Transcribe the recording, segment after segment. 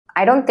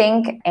I don't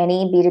think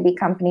any B2B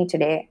company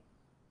today,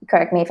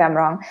 correct me if I'm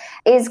wrong,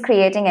 is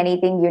creating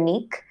anything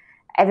unique.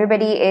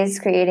 Everybody is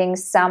creating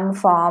some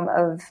form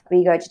of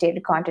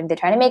regurgitated content. They're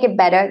trying to make it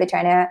better. They're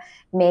trying to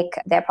make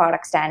their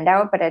product stand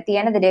out. But at the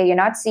end of the day, you're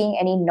not seeing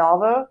any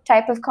novel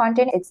type of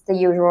content. It's the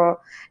usual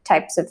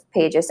types of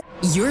pages.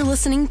 You're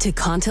listening to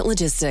Content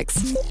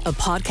Logistics, a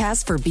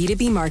podcast for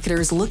B2B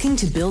marketers looking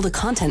to build a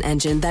content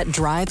engine that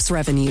drives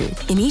revenue.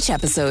 In each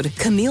episode,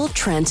 Camille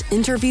Trent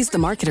interviews the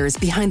marketers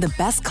behind the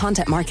best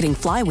content marketing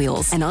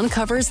flywheels and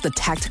uncovers the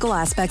tactical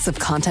aspects of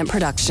content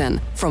production,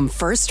 from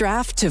first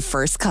draft to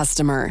first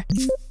customer.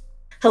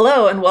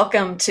 Hello and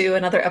welcome to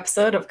another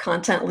episode of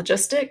Content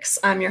Logistics.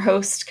 I'm your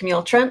host,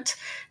 Camille Trent,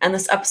 and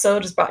this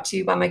episode is brought to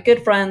you by my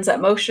good friends at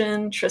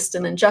Motion,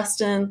 Tristan and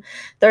Justin.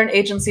 They're an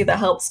agency that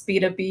helps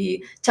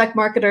B2B tech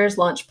marketers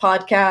launch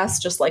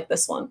podcasts just like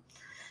this one.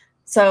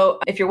 So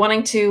if you're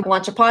wanting to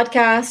launch a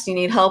podcast, you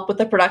need help with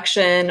the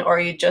production, or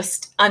you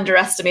just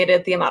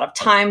underestimated the amount of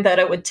time that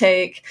it would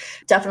take,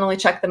 definitely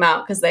check them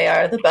out because they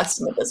are the best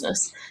in the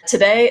business.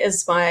 Today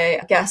is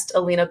my guest,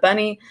 Alina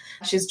Benny.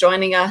 She's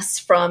joining us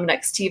from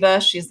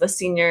Nextiva. She's the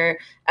senior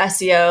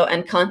SEO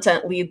and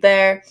content lead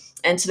there.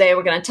 And today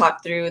we're going to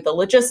talk through the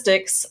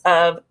logistics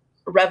of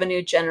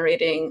revenue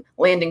generating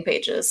landing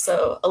pages.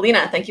 So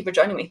Alina, thank you for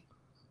joining me.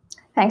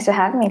 Thanks for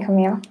having me,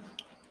 Camille.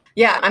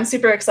 Yeah, I'm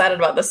super excited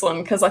about this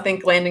one because I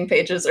think landing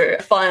pages are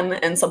fun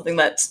and something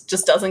that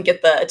just doesn't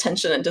get the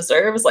attention it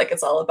deserves. Like,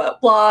 it's all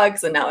about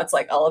blogs and now it's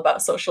like all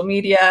about social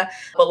media.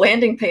 But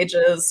landing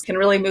pages can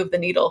really move the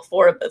needle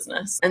for a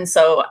business. And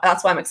so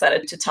that's why I'm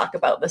excited to talk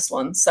about this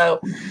one.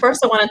 So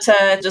first, I wanted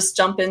to just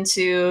jump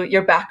into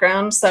your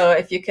background. So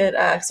if you could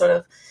sort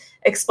of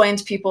explain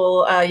to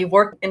people, you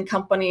work in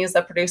companies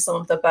that produce some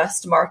of the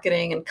best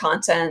marketing and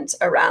content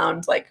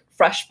around like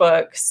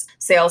FreshBooks,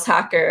 Sales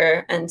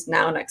Hacker, and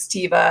now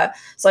Nextiva.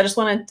 So I just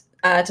wanted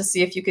to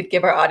see if you could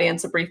give our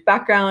audience a brief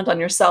background on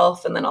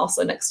yourself and then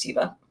also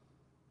Nextiva.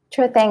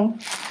 Sure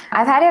thing.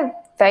 I've had a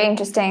very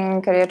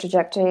interesting career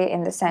trajectory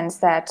in the sense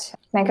that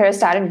my career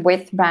started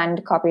with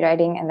brand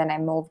copywriting and then I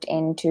moved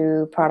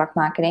into product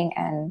marketing.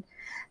 And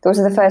those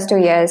are the first 2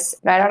 years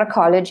right out of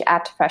college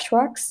at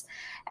Freshworks.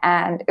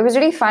 And it was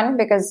really fun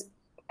because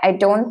I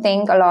don't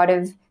think a lot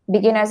of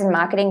beginners in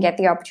marketing get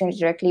the opportunity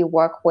to directly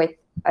work with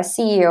a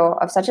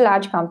CEO of such a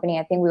large company.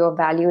 I think we were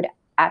valued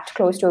at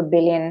close to $1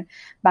 billion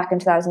back in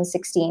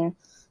 2016.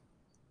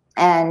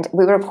 And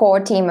we were a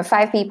core team of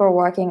 5 people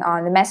working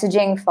on the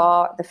messaging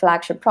for the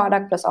flagship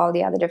product, plus all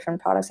the other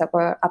different products that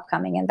were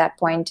upcoming at that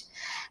point.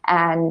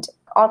 And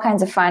all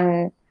kinds of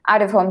fun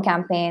out-of-home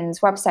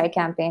campaigns, website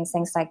campaigns,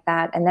 things like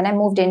that. And then I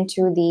moved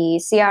into the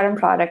CRM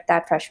product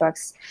that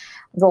Freshworks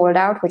rolled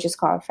out, which is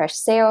called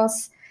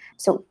Freshsales.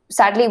 So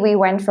sadly, we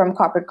went from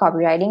corporate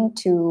copywriting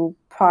to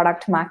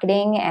product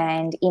marketing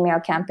and email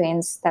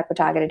campaigns that were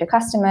targeted to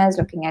customers,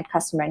 looking at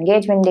customer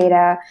engagement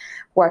data,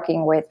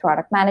 working with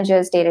product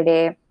managers day to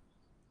day.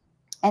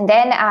 And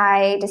then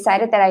I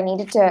decided that I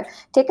needed to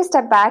take a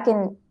step back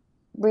and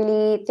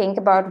really think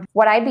about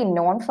what I'd be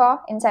known for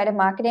inside of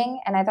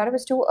marketing. And I thought it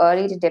was too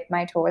early to dip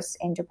my toes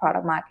into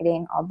product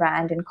marketing or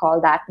brand and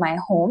call that my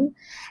home.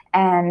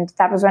 And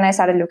that was when I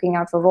started looking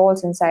out for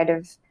roles inside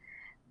of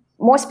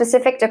more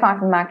specific to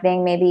content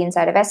marketing, maybe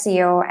inside of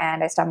SEO.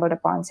 And I stumbled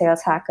upon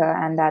Sales Hacker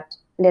and that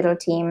little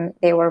team.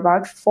 They were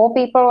about 4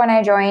 people when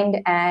I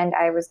joined, and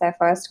I was their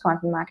first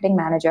content marketing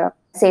manager.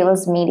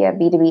 Sales media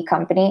B2B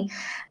company.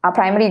 Our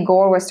primary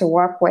goal was to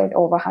work with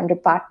over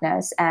 100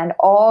 partners, and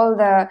all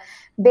the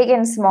big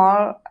and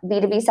small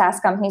B2B SaaS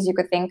companies you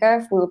could think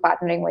of, we were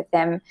partnering with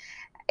them.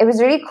 It was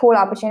a really cool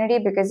opportunity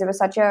because it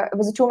was a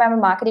 2-member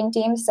marketing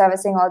team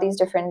servicing all these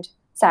different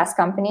SaaS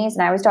companies,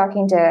 and I was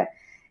talking to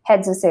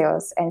heads of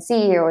sales and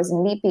CEOs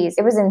and VPs.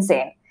 It was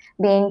insane.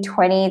 Being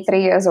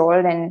 23 years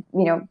old and,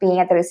 being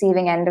at the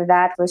receiving end of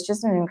that was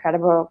just an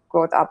incredible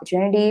growth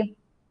opportunity.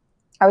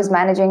 I was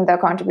managing the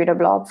contributor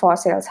blog for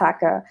Sales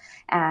Hacker,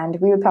 and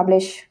we would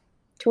publish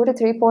 2 to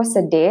 3 posts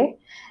a day.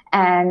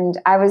 And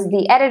I was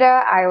the editor,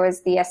 I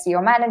was the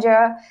SEO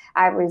manager,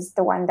 I was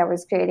the one that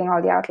was creating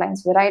all the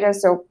outlines for the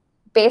writers. So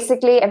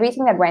basically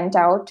everything that went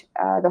out,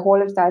 the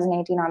whole of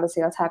 2018 on the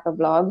Sales Hacker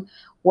blog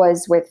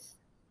was with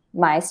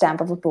my stamp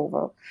of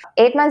approval.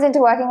 8 months into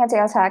working at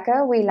Sales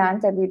Hacker, we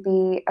learned that we'd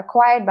be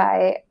acquired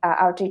by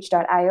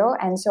Outreach.io.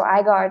 And so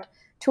I got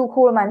 2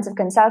 cool months of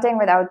consulting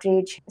with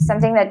Outreach,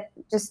 something that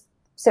just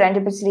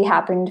serendipitously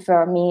happened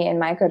for me in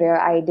my career.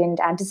 I didn't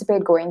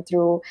anticipate going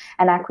through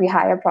an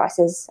acqui-hire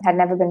process. Had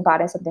never been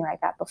part of something like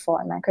that before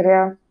in my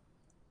career,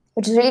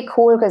 which is really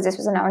cool because this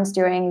was announced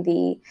during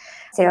the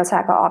Sales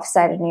Hacker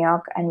offsite in New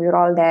York, and we were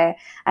all there.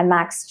 And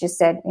Max just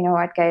said, "You know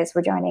what, guys,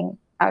 we're joining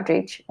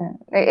Outreach."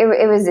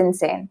 It was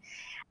insane.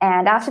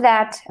 And after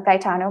that,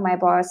 Gaetano, my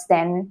boss,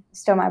 then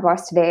still my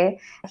boss today,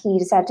 he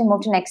decided to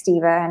move to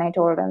Nextiva. And I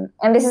told him,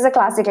 and this is a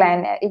classic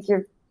line, if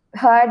you've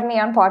heard me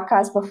on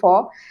podcasts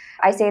before,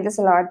 I say this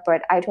a lot,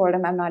 but I told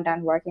him I'm not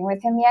done working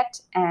with him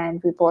yet.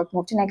 And we both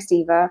moved to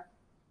Nextiva.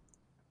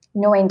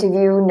 No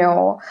interview,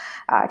 no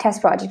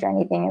test project or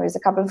anything. It was a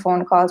couple of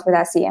phone calls with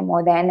our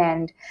CMO then,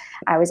 and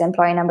I was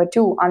employee number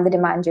 2 on the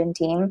demand gen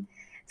team.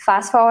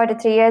 Fast forward to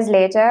 3 years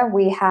later,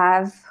 we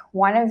have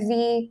one of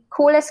the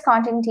coolest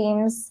content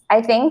teams,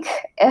 I think,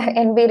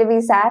 in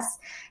B2B SaaS.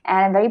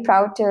 And I'm very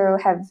proud to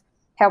have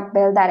helped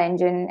build that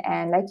engine.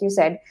 And like you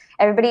said,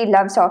 everybody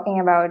loves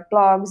talking about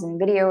blogs and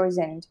videos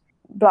and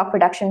blog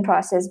production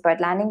process, but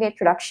landing page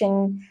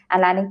production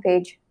and landing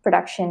page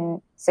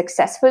production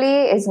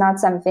successfully is not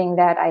something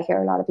that I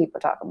hear a lot of people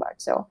talk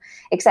about. So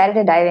excited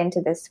to dive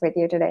into this with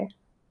you today.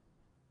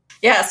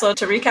 Yeah, so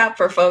to recap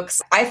for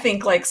folks, I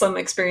think like some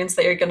experience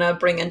that you're going to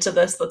bring into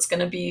this that's going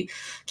to be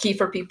key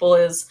for people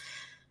is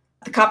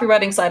the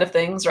copywriting side of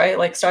things, right?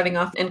 Like starting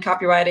off in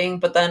copywriting,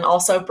 but then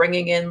also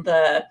bringing in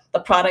the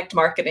product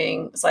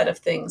marketing side of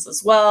things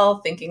as well,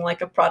 thinking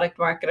like a product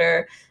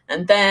marketer.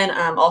 And then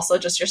also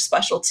just your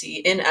specialty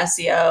in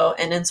SEO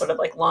and in sort of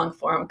like long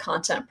form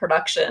content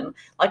production.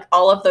 Like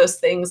all of those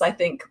things I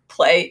think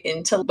play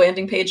into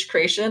landing page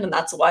creation. And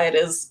that's why it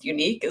is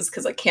unique, is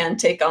because it can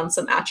take on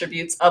some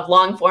attributes of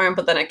long form,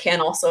 but then it can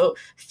also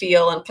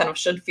feel and kind of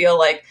should feel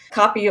like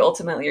copy.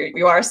 Ultimately,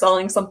 you are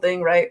selling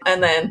something, right?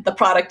 And then the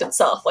product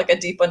itself, like a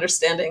deep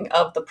understanding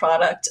of the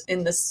product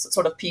in this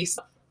sort of piece.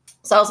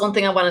 So that was one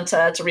thing I wanted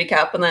to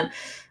recap. And then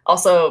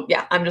also,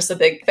 yeah, I'm just a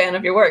big fan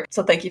of your work.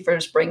 So thank you for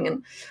just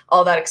bringing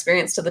all that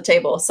experience to the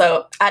table.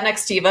 So at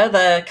Nextiva,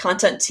 the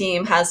content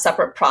team has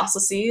separate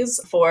processes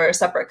for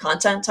separate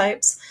content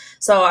types.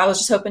 So I was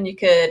just hoping you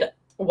could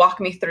walk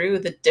me through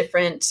the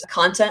different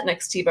content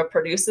Nextiva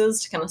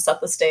produces to kind of set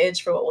the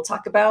stage for what we'll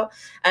talk about.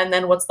 And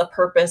then what's the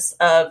purpose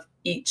of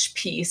each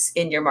piece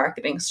in your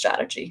marketing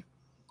strategy?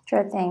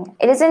 Sure thing.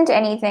 It isn't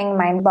anything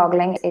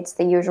mind-boggling. It's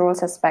the usual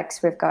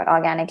suspects. We've got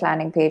organic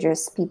landing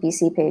pages,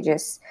 PPC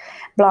pages,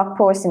 blog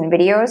posts, and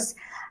videos.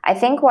 I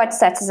think what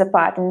sets us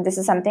apart, and this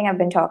is something I've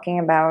been talking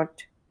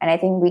about, and I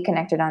think we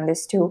connected on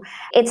this too,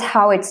 it's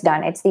how it's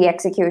done. It's the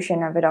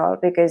execution of it all,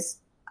 because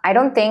I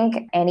don't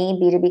think any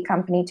B2B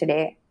company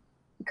today,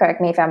 correct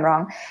me if I'm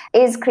wrong,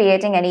 is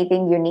creating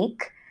anything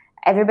unique.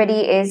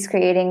 Everybody is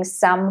creating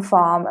some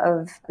form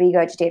of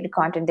regurgitated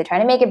content. They're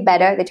trying to make it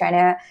better. They're trying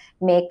to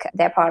make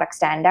their product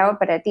stand out.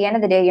 But at the end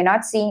of the day, you're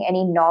not seeing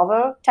any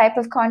novel type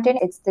of content.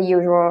 It's the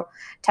usual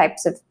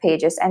types of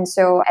pages. And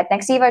so at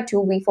Nextiva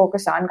too, we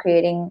focus on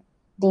creating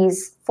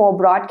these 4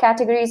 broad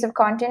categories of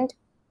content.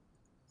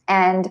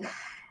 And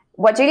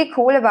what's really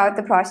cool about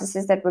the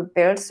processes that we've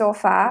built so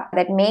far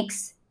that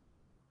makes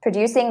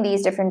producing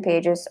these different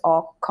pages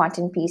or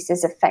content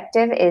pieces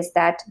effective is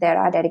that there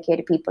are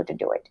dedicated people to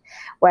do it.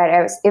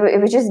 Whereas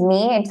it was just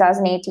me in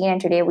 2018, and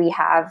today we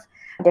have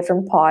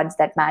different pods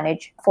that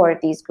manage 4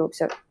 of these groups.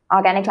 So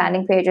organic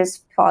landing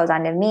pages falls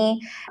under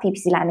me,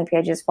 PPC landing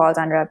pages falls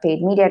under a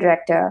paid media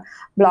director,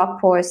 blog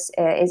posts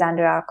is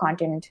under our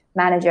content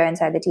manager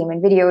inside the team,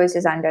 and videos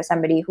is under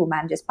somebody who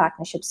manages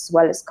partnerships as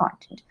well as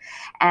content.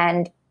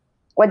 And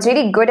what's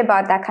really good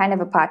about that kind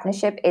of a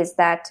partnership is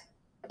that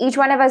each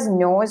one of us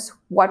knows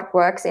what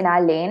works in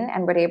our lane,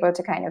 and we're able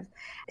to kind of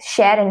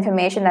share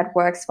information that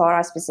works for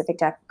our specific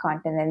type of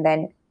content. And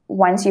then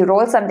once you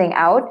roll something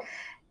out,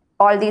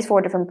 all these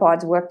 4 different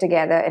pods work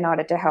together in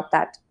order to help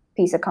that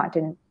piece of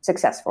content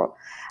successful.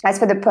 As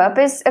for the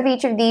purpose of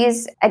each of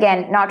these,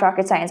 again, not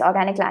rocket science,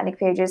 organic landing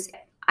pages,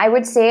 I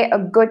would say a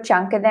good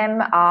chunk of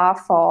them are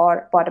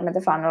for bottom of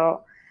the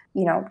funnel,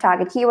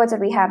 target keywords that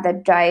we have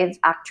that drive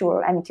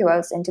actual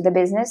MQLs into the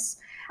business.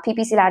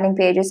 PPC landing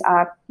pages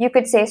are, you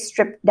could say,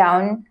 stripped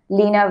down,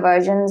 leaner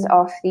versions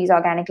of these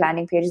organic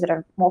landing pages that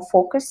are more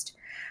focused.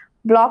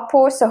 Blog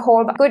posts, a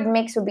whole good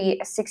mix would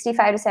be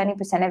 65 to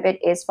 70% of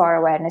it is for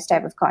awareness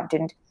type of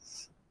content.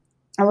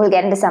 And we'll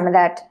get into some of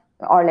that,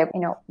 or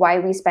why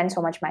we spend so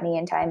much money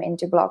and time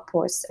into blog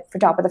posts for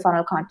top of the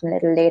funnel content a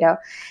little later.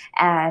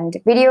 And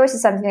videos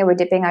is something that we're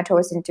dipping our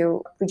toes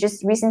into. We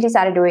just recently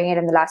started doing it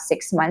in the last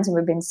 6 months, and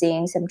we've been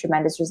seeing some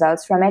tremendous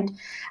results from it.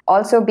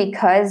 Also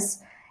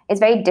because it's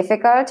very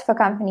difficult for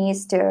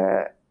companies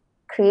to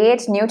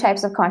create new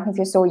types of content if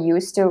you're so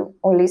used to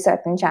only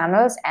certain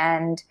channels.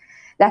 And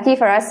lucky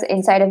for us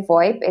inside of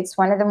VoIP, it's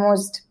one of the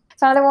most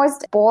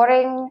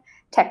boring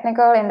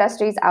technical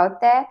industries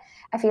out there.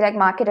 I feel like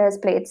marketers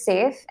play it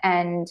safe,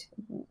 and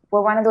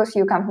we're one of those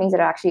few companies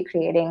that are actually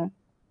creating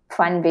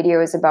fun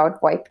videos about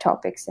VoIP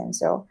topics. And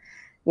so,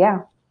 yeah.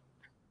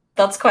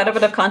 That's quite a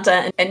bit of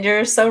content. And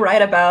you're so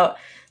right about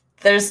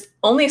there's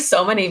only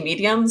so many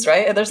mediums,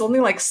 right? There's only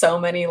like so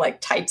many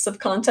like types of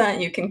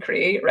content you can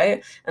create,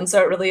 right? And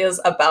so it really is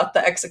about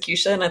the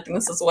execution. I think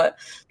this is what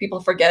people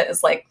forget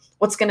is like,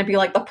 what's going to be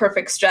like the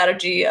perfect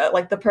strategy,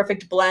 like the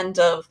perfect blend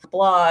of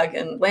blog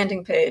and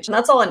landing page. And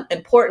that's all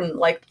important,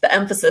 like the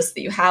emphasis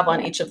that you have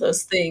on each of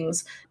those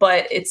things,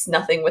 but it's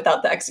nothing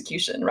without the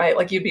execution, right?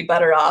 Like you'd be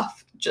better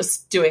off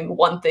just doing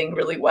one thing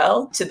really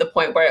well to the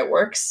point where it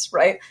works,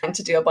 right? And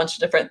to do a bunch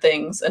of different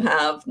things and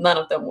have none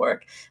of them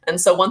work.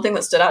 And so one thing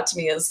that stood out to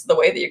me is the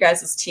way that your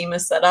guys' team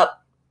is set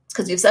up.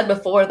 because you've said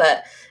before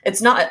that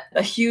it's not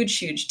a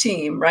huge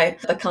team, right?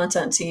 The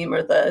content team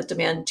or the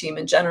demand team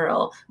in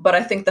general. But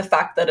I think the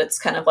fact that it's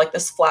kind of like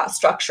this flat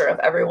structure of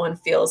everyone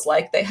feels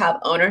like they have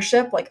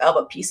ownership, like of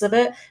a piece of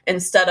it,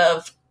 instead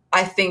of,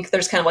 I think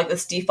there's kind of like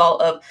this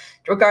default of,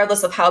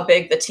 regardless of how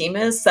big the team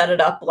is, set it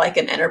up like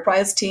an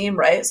enterprise team,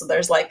 right? So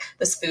there's like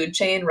this food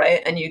chain,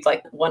 right? And you'd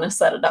like want to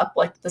set it up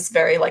like this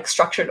very like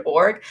structured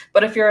org.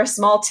 But if you're a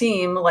small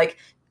team, like,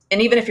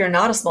 and even if you're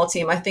not a small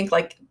team, I think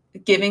like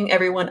giving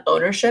everyone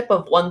ownership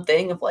of one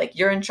thing, of like,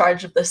 you're in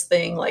charge of this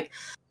thing, like,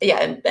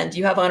 yeah, and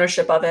you have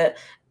ownership of it.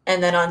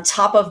 And then on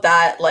top of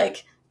that,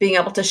 like being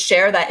able to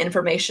share that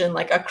information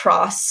like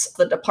across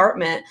the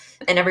department,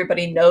 and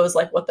everybody knows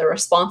like what they're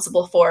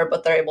responsible for,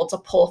 but they're able to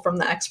pull from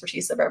the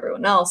expertise of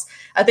everyone else.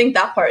 I think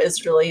that part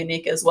is really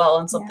unique as well,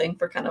 and something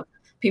for kind of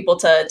people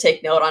to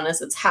take note on,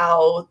 is it's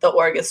how the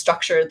org is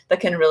structured that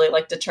can really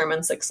like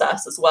determine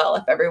success as well.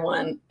 If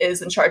everyone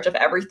is in charge of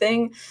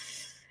everything,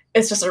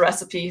 it's just a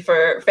recipe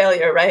for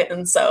failure, right?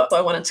 And so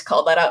I wanted to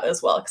call that out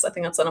as well, because I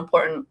think that's an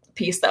important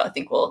piece that I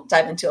think we'll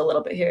dive into a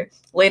little bit here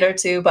later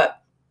too. But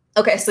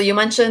okay, so you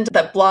mentioned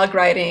that blog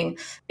writing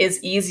is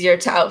easier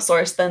to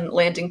outsource than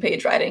landing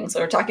page writing.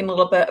 So we're talking a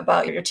little bit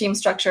about your team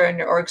structure and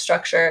your org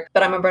structure.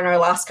 But I remember in our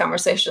last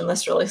conversation,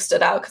 this really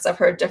stood out because I've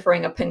heard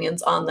differing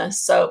opinions on this.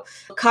 So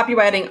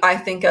copywriting, I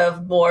think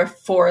of more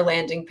for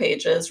landing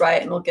pages,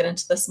 right? And we'll get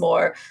into this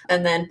more.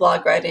 And then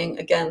blog writing,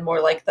 again,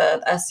 more like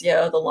the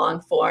SEO, the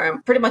long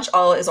form, pretty much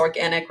all is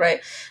organic,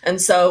 right?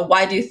 And so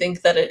why do you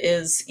think that it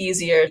is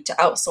easier to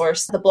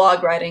outsource the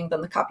blog writing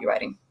than the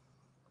copywriting?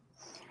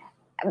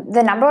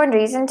 The number one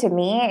reason to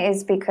me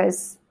is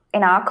because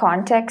in our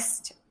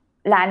context,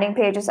 landing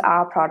pages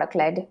are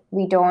product-led.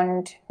 We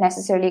don't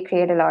necessarily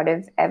create a lot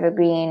of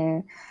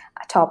evergreen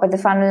top of the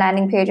funnel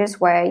landing pages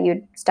where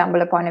you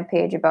stumble upon a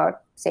page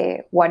about,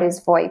 say, what is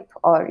VoIP,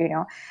 or,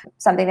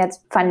 something that's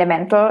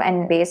fundamental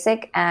and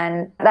basic.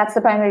 And that's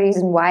the primary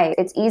reason why.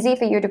 It's easy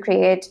for you to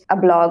create a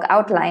blog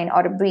outline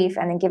or a brief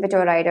and then give it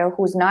to a writer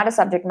who's not a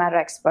subject matter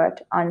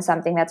expert on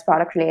something that's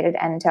product related,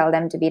 and tell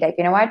them to be like,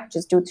 you know what,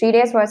 just do 3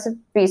 days worth of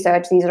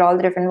research. These are all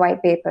the different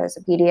white papers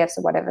or PDFs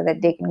or whatever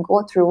that they can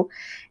go through,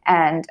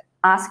 and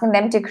asking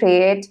them to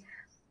create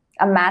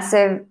a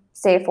massive,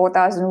 say,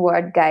 4,000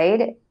 word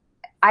guide,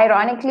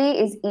 ironically,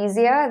 is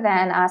easier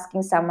than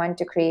asking someone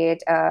to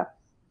create a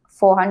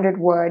 400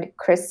 word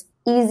crisp,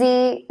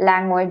 easy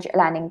language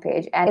landing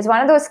page. And it's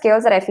one of those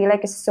skills that I feel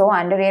like is so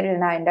underrated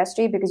in our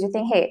industry, because you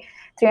think, hey,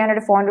 300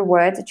 to 400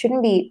 words, it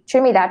shouldn't be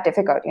that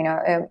difficult.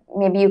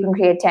 Maybe you can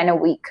create 10 a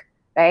week,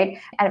 right?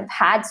 And I've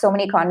had so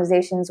many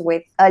conversations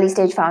with early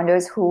stage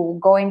founders who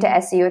go into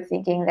SEO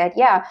thinking that,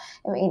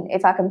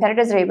 if our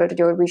competitors are able to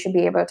do it, we should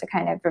be able to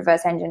kind of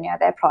reverse engineer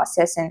their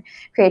process and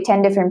create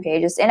 10 different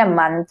pages in a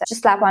month.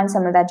 Just slap on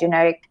some of that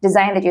generic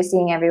design that you're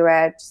seeing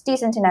everywhere, just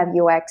decent enough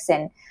UX,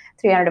 and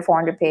 300 to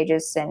 400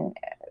 pages. And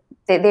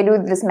they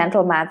do this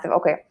mental math of,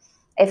 okay,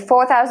 if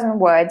 4,000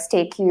 words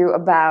take you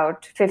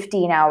about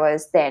 15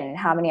 hours, then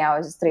how many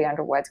hours is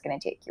 300 words going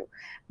to take you?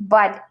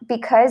 But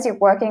because you're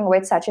working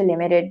with such a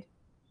limited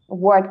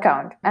word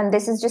count, and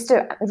this is just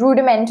a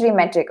rudimentary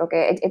metric,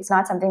 okay, it's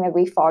not something that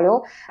we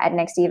follow at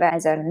Nextiva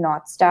as a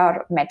North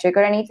Star metric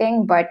or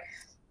anything, but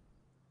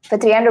for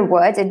 300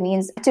 words, it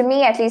means, to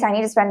me at least, I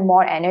need to spend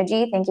more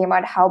energy thinking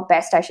about how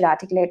best I should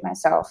articulate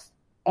myself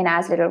in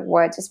as little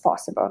words as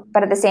possible.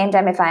 But at the same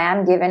time, if I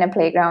am given a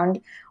playground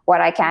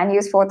where I can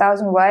use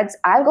 4,000 words,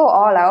 I'll go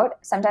all out.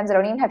 Sometimes I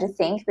don't even have to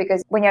think,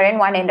 because when you're in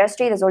one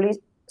industry, there's only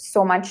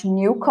so much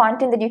new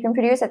content that you can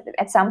produce.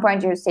 At some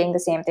point, you're saying the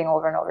same thing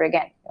over and over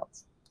again.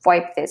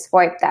 VoIP this,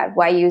 VoIP that,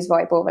 why use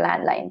VoIP over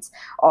landlines,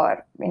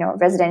 or,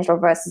 residential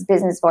versus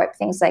business VoIP,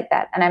 things like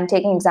that. And I'm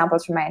taking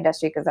examples from my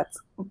industry because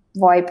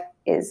VoIP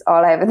is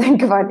all I ever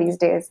think about these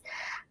days.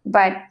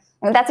 But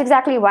that's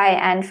exactly why.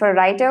 And for a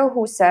writer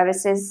who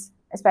services,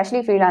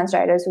 especially freelance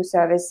writers who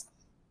service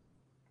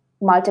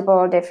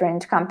multiple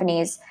different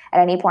companies at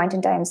any point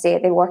in time, say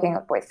they're working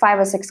with 5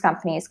 or 6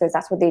 companies, because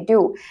that's what they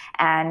do,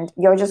 and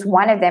you're just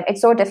one of them,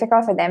 it's so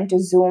difficult for them to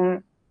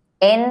zoom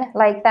in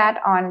like that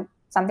on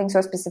something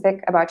so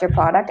specific about your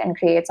product and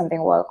create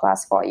something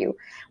world-class for you,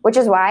 which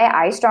is why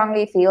I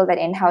strongly feel that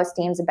in-house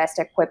teams are best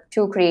equipped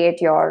to create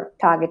your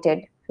targeted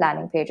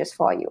landing pages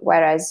for you,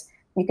 whereas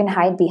you can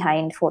hide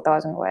behind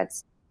 4,000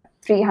 words.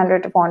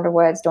 300 to 400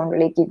 words don't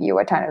really give you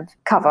a ton of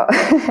cover.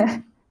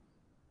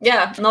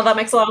 Yeah, no, that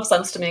makes a lot of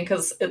sense to me,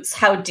 because it's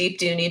how deep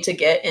do you need to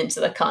get into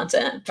the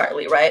content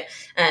partly, right?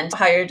 And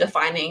how you're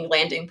defining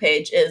landing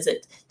page is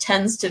it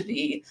tends to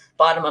be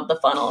bottom of the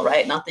funnel,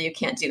 right? Not that you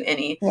can't do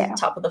any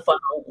top of the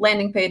funnel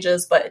landing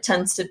pages, but it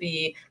tends to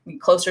be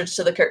closer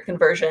to the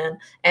conversion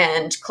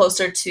and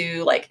closer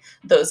to like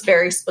those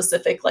very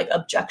specific like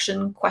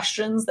objection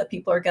questions that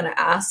people are going to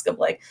ask of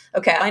like,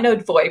 okay, I know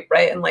VoIP,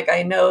 right? And like,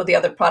 I know the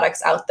other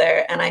products out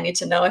there, and I need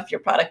to know if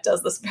your product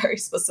does this very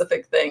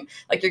specific thing.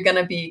 Like, you're going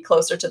to be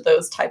closer to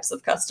those types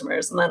of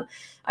customers. And then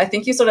I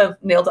think you sort of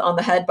nailed it on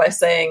the head by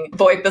saying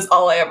VoIP is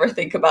all I ever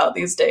think about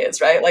these days,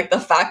 right? Like the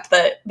fact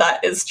that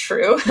that is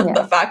true,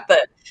 the fact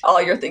that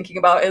all you're thinking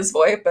about is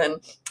VoIP,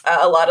 and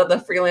a lot of the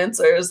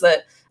freelancers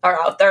that are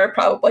out there are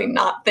probably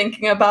not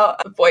thinking about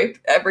VoIP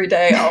every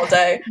day, all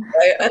day,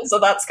 right? And so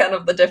that's kind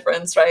of the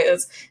difference, right?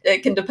 Is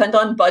it can depend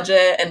on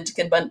budget and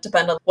can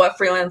depend on what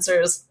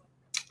freelancers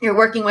you're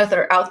working with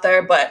are out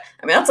there. But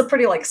I mean, that's a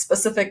pretty like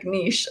specific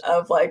niche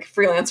of like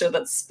freelancer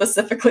that's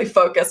specifically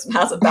focused and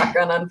has a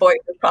background on VoIP.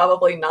 You're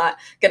probably not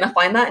going to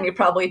find that. And you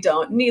probably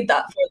don't need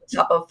that for the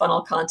top of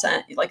funnel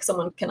content. Like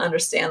someone can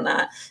understand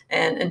that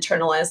and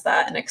internalize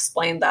that and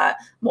explain that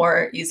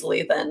more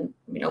easily than,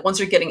 once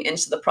you're getting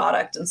into the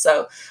product. And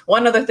so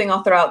one other thing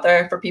I'll throw out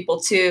there for people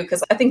too,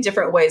 because I think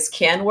different ways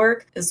can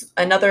work, is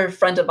another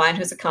friend of mine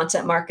who's a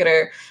content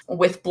marketer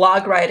with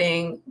blog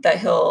writing that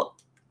he'll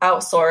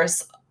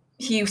outsource.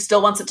 He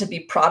still wants it to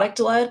be product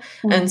led.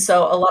 Mm-hmm. And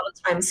so a lot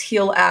of times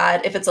he'll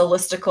add, if it's a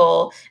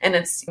listicle and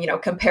it's,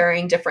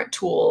 comparing different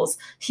tools,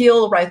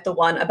 he'll write the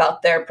one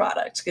about their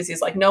product because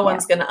he's like, no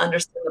one's going to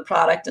understand the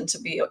product and to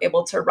be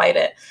able to write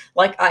it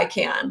like I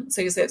can.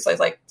 So he's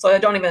like, so I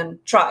don't even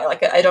try.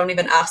 Like, I don't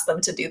even ask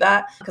them to do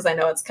that because I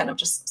know it's kind of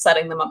just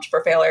setting them up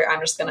for failure. I'm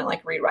just going to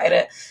like rewrite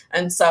it.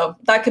 And so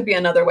that could be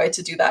another way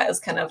to do that, is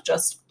kind of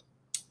just,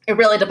 it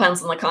really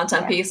depends on the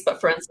content piece. But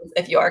for instance,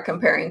 if you are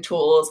comparing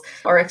tools,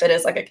 or if it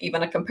is like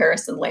even a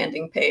comparison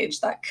landing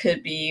page, that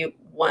could be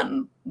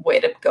one way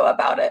to go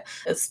about it,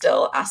 is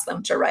still ask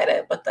them to write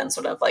it, but then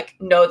sort of like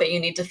know that you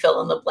need to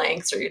fill in the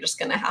blanks, or you're just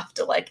going to have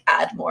to like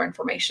add more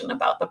information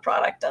about the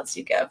product as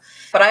you go.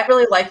 But I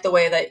really like the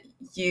way that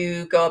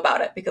you go about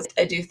it, because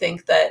I do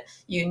think that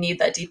you need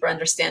that deeper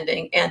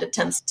understanding, and it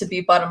tends to be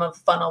bottom of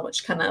the funnel,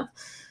 which kind of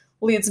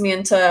leads me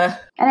into...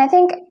 And I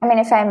think,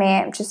 if I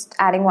may, just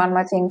adding one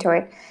more thing to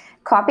it,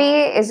 copy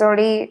is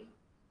already,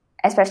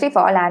 especially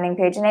for a landing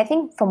page, and I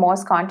think for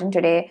most content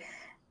today,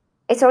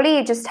 it's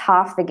only just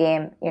half the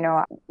game.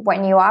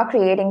 When you are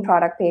creating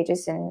product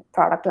pages and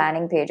product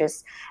landing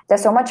pages,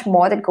 there's so much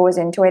more that goes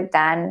into it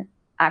than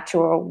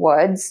actual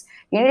words.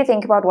 You need to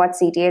think about what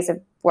CTAs have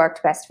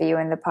worked best for you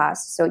in the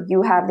past. So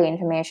you have the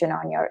information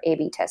on your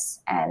A/B tests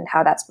and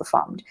how that's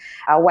performed.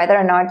 Whether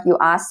or not you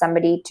ask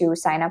somebody to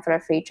sign up for a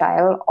free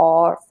trial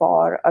or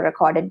for a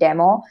recorded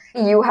demo,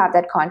 you have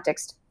that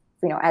context,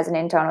 as an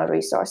internal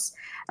resource.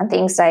 And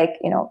things like,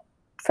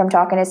 from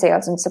talking to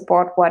sales and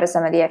support, what are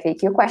some of the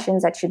FAQ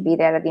questions that should be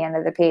there at the end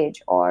of the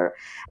page? Or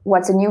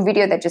what's a new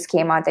video that just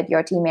came out that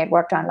your teammate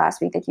worked on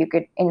last week that you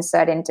could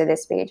insert into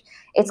this page?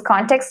 It's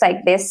context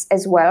like this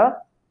as well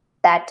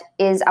that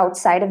is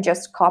outside of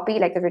just copy,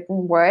 like the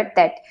written word,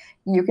 that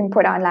you can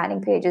put on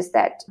landing pages,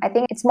 that I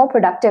think it's more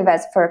productive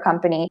as for a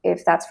company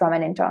if that's from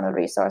an internal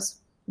resource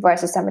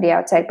versus somebody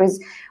outside.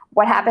 Because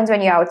what happens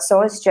when you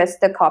outsource just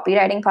the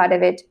copywriting part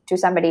of it to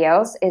somebody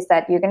else is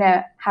that you're going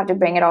to have to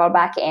bring it all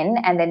back in,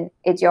 and then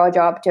it's your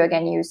job to,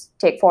 again,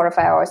 take 4 or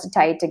 5 hours to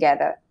tie it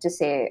together to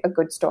say a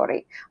good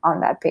story on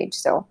that page.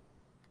 So,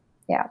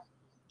 yeah.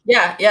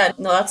 Yeah.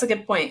 No, that's a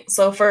good point.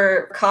 So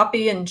for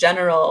copy in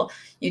general,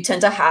 you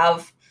tend to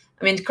have,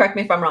 correct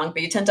me if I'm wrong,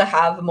 but you tend to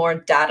have more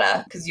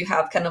data because you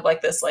have kind of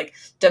like this like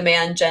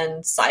demand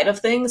gen side of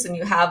things, and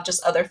you have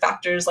just other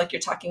factors like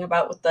you're talking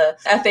about with the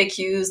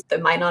FAQs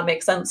that might not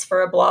make sense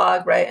for a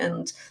blog, right?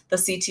 And the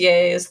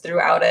CTAs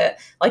throughout it.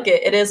 Like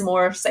it is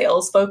more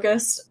sales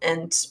focused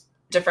and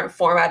different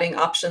formatting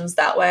options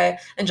that way,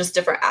 and just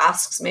different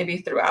asks maybe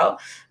throughout.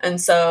 And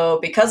so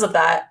because of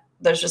that,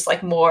 there's just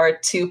like more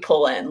to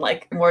pull in,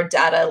 like more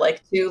data,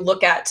 like to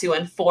look at, to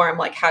inform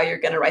like how you're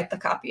going to write the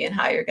copy and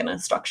how you're going to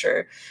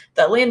structure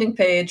the landing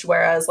page.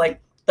 Whereas like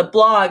the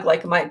blog,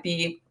 like might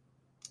be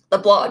the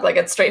blog, like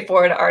it's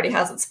straightforward. It already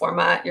has its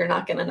format. You're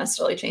not going to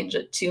necessarily change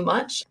it too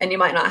much. And you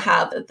might not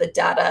have the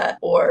data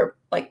or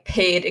like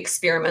paid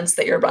experiments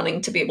that you're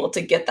running to be able to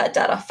get that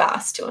data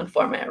fast to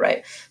inform it.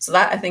 Right. So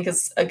that I think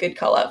is a good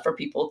call out for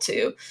people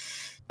too.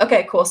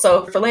 Okay, cool.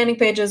 So for landing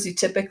pages, you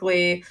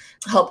typically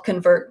help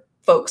convert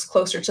folks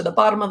closer to the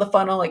bottom of the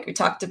funnel, like we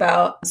talked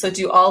about. So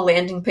do all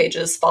landing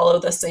pages follow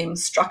the same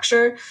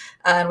structure?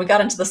 And we got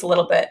into this a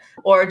little bit.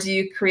 Or do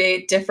you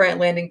create different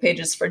landing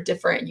pages for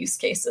different use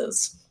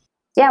cases?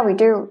 Yeah, we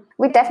do.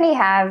 We definitely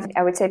have,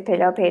 I would say,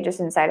 pillar pages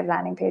inside of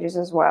landing pages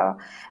as well.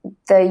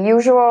 The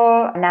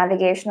usual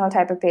navigational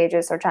type of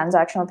pages or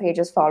transactional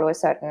pages follow a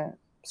certain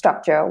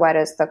structure,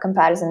 whereas the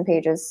comparison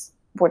pages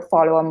would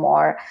follow a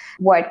more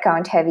word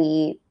count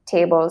heavy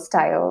table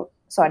style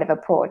sort of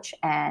approach.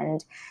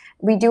 And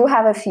we do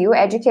have a few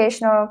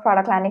educational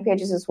product landing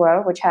pages as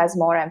well, which has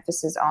more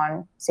emphasis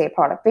on, say,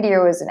 product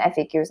videos and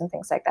FAQs and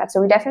things like that. So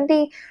we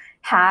definitely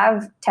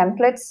have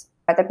templates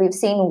that we've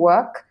seen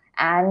work,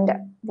 and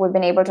we've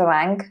been able to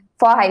rank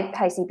for high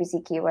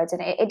CPC keywords.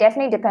 And it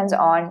definitely depends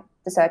on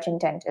the search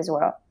intent as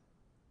well.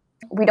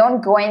 We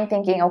don't go in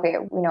thinking, okay,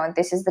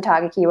 this is the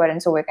target keyword,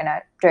 and so we're going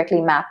to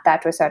directly map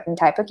that to a certain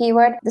type of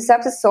keyword. The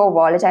stuff is so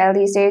volatile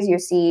these days. You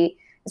see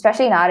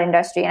especially in our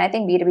industry, and I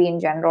think B2B in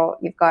general,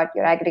 you've got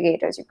your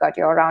aggregators, you've got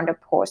your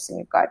roundup posts, and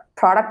you've got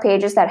product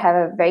pages that have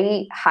a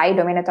very high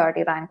domain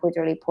authority rank with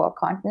really poor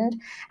content.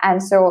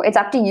 And so it's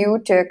up to you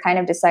to kind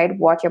of decide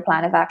what your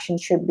plan of action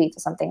should be for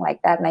something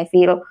like that. And I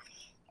feel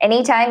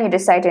anytime you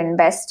decide to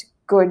invest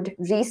good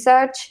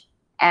research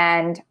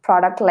and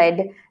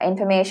product-led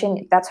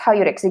information, that's how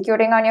you're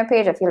executing on your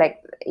page. I feel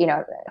like,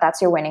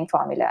 that's your winning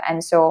formula.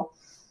 And so,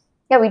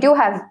 yeah, we do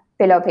have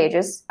pillar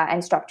pages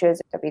and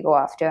structures that we go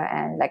after.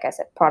 And like I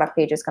said, product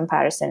pages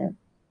comparison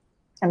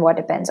and what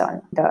depends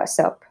on the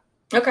SERP.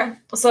 Okay.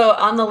 So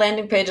on the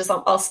landing pages,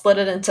 I'll split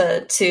it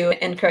into two,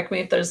 and correct me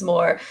if there's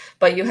more,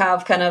 but you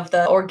have kind of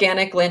the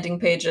organic landing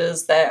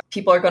pages that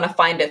people are going to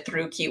find it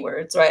through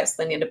keywords, right?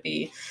 So they need to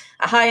be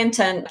a high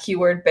intent,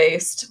 keyword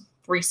based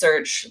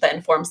research that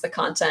informs the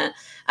content.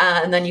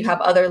 And then you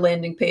have other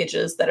landing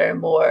pages that are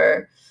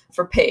more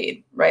for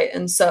paid, right?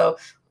 And so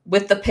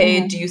with the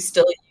paid, do you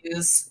still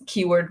use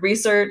keyword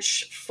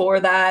research for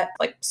that,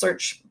 like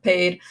search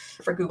paid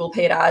for Google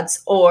paid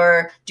ads,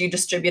 or do you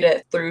distribute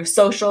it through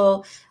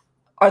social?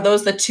 Are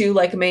those the two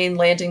like main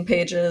landing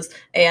pages,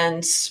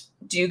 and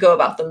do you go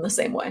about them the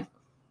same way?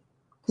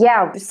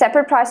 Yeah,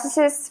 separate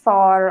processes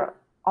for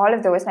all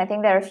of those. And I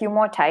think there are a few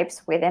more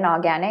types within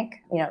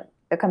organic,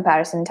 the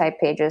comparison type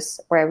pages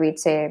where we'd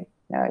say,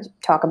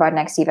 talk about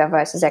Nextiva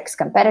versus X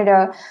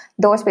competitor.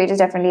 Those pages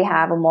definitely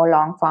have a more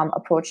long form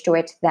approach to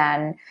it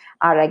than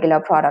our regular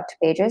product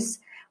pages.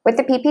 With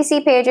the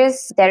PPC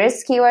pages, there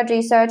is keyword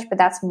research, but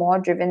that's more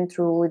driven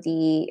through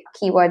the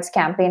keywords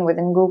campaign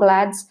within Google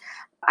Ads.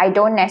 I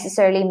don't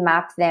necessarily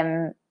map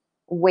them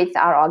with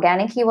our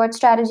organic keyword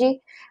strategy.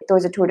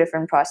 Those are two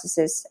different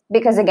processes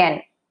because,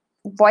 again,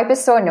 VoIP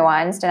is so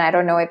nuanced, and I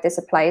don't know if this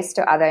applies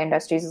to other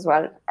industries as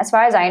well. As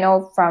far as I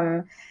know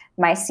from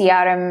my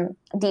CRM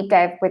deep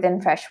dive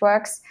within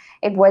Freshworks,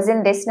 it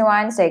wasn't this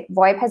nuanced. Like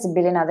VoIP has a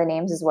billion other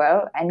names as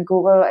well, and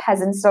Google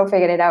hasn't still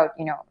figured it out,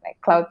 like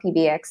Cloud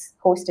PBX,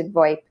 hosted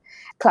VoIP,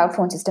 Cloud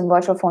Phone System,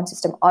 Virtual Phone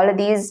System, all of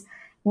these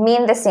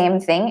mean the same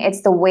thing.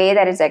 It's the way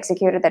that it's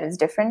executed that is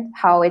different,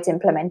 how it's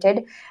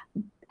implemented.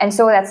 And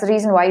so that's the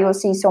reason why you'll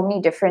see so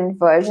many different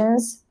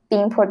versions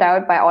being put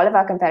out by all of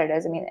our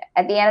competitors. I mean,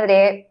 at the end of the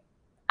day,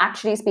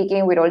 actually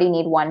speaking, we'd only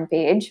need one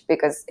page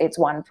because it's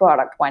one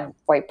product, one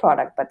VoIP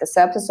product. But the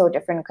SERPs are so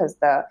different because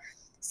the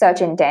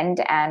search intent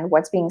and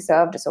what's being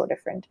served is so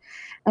different.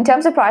 In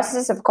terms of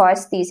processes, of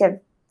course, these have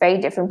very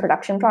different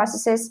production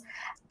processes.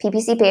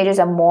 PPC pages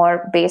are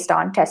more based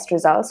on test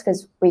results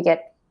because we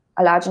get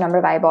a large number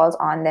of eyeballs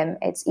on them.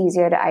 It's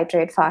easier to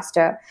iterate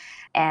faster,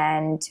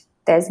 and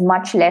there's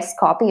much less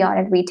copy on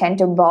it. We tend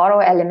to borrow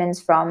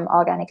elements from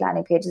organic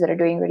landing pages that are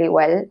doing really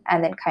well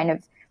and then kind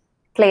of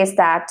place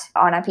that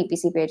on our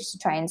PPC pages to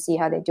try and see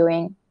how they're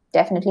doing.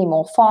 Definitely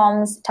more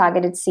forms,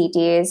 targeted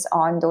CTAs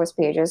on those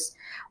pages.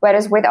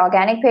 Whereas with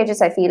organic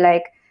pages, I feel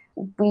like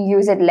we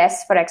use it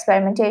less for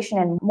experimentation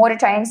and more to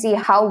try and see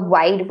how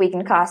wide we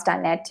can cast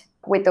our net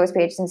with those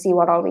pages and see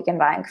what all we can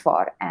rank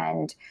for.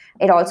 And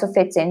it also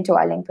fits into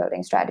our link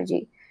building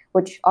strategy,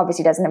 which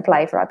obviously doesn't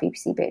apply for our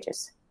PPC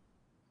pages.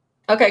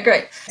 Okay,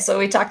 great. So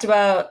we talked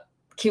about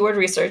keyword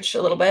research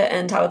a little bit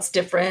and how it's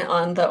different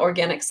on the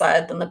organic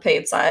side than the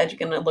paid side. You're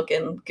going to look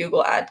in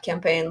Google ad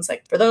campaigns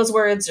like for those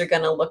words. You're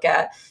going to look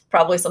at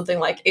probably something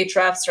like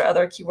Ahrefs or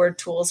other keyword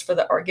tools for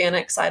the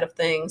organic side of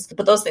things.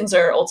 But those things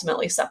are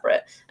ultimately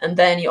separate. And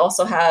then you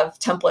also have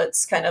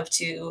templates kind of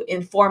to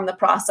inform the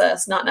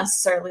process, not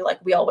necessarily like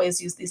we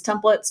always use these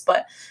templates,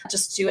 but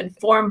just to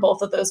inform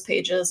both of those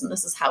pages. And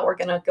this is how we're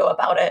going to go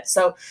about it.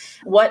 So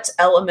what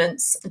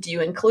elements do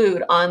you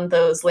include on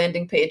those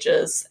landing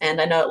pages? And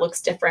I know it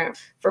looks different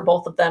for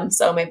both of them.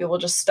 So maybe we'll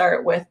just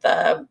start with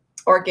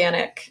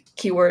organic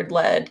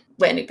keyword-led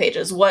landing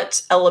pages.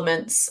 What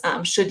elements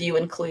should you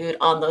include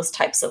on those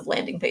types of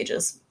landing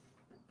pages?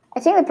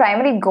 I think the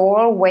primary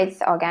goal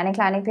with organic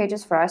landing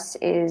pages for us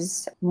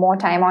is more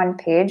time on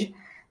page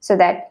so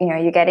that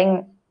you're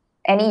getting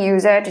any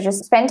user to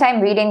just spend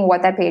time reading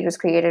what that page was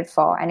created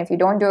for. And if you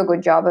don't do a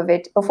good job of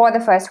it before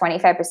the first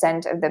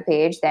 25% of the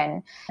page,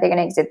 then they're going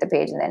to exit the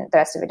page and then the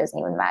rest of it doesn't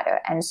even matter.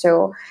 And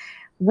so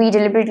we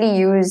deliberately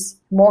use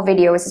more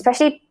videos,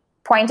 especially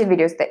pointed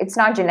videos. It's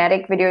not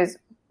generic videos.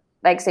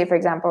 Like, say, for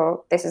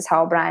example, this is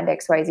how brand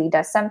XYZ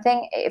does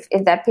something. If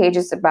that page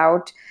is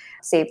about,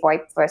 say,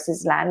 VoIP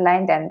versus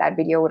landline, then that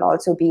video would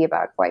also be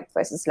about VoIP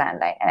versus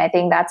landline. And I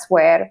think that's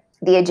where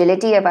the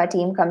agility of our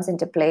team comes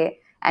into play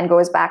and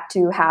goes back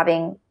to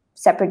having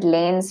separate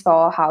lanes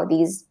for how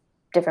these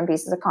different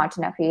pieces of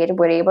content are created.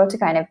 We're able to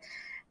kind of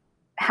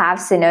have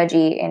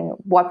synergy in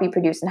what we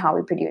produce and how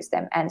we produce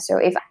them. And so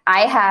if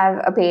I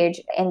have a page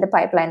in the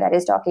pipeline that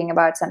is talking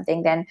about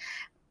something, then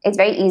it's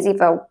very easy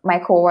for my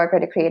coworker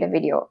to create a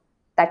video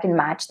that can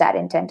match that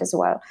intent as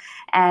well.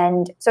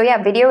 And so,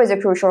 yeah, video is a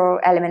crucial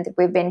element that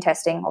we've been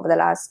testing over the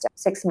last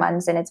 6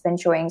 months, and it's been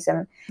showing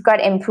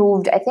got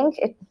improved. I think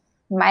it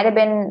might have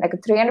been like a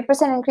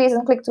 300% increase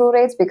in click-through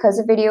rates because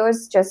of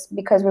videos, just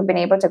because we've been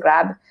able to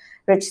grab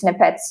rich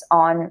snippets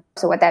on.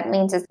 So what that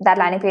means is that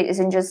landing page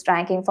isn't just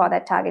ranking for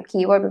that target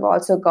keyword. We've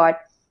also got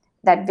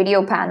that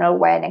video panel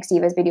where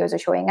Nextiva's videos are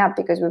showing up,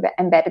 because we've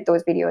embedded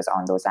those videos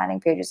on those landing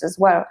pages as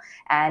well.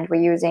 And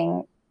we're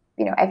using,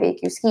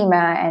 FAQ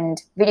schema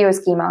and video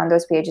schema on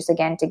those pages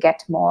again to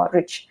get more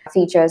rich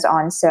features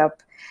on SERP.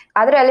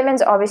 Other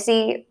elements,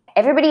 obviously,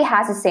 everybody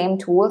has the same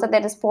tools at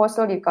their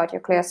disposal. You've got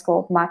your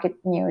ClearScope, Market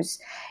News,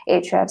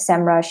 Ahrefs,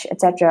 SEMrush,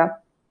 etc.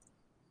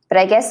 But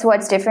I guess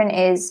what's different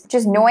is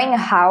just knowing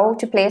how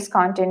to place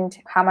content,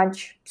 how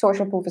much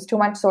social proof is too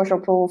much social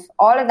proof.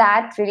 All of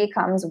that really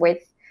comes with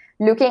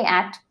looking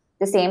at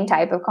the same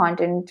type of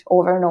content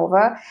over and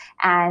over.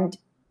 And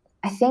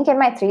I think in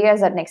my 3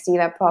 years at Nextiva,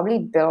 I probably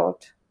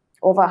built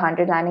over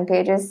 100 landing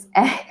pages.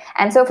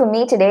 And so for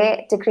me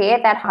today, to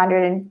create that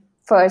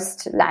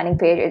 101st landing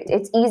page,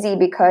 it's easy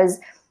because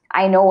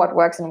I know what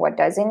works and what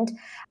doesn't.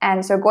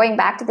 And so going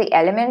back to the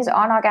elements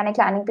on organic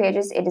landing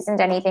pages, it isn't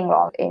anything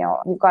wrong.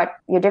 You've got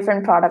your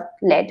different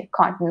product-led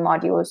content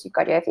modules. You've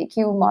got your FAQ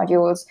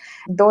modules.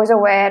 Those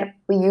are where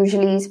we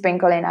usually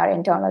sprinkle in our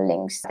internal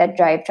links that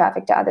drive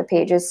traffic to other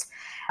pages.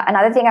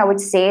 Another thing I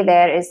would say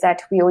there is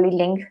that we only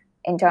link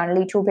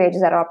internally 2 pages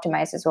that are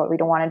optimized as well. We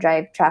don't want to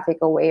drive traffic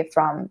away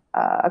from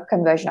a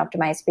conversion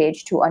optimized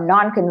page to a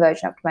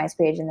non-conversion optimized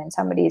page, and then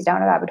somebody is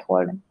down a rabbit hole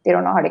and they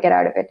don't know how to get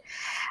out of it.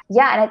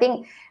 Yeah, and I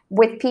think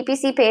with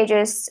PPC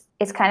pages,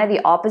 it's kind of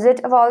the opposite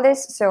of all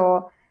this.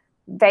 So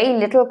very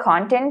little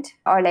content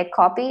or like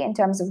copy in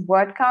terms of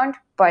word count,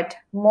 but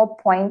more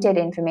pointed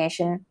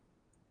information.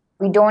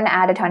 We don't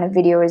add a ton of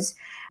videos,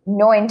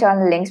 no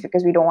internal links,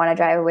 because we don't want to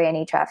drive away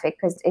any traffic,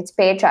 because it's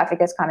paid traffic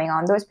that's coming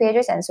on those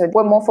pages. And so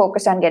we're more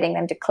focused on getting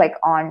them to click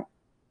on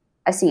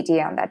a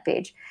CTA on that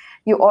page.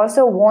 You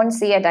also won't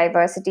see a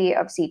diversity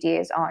of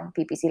CTAs on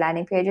PPC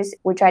landing pages.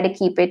 We try to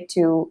keep it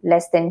to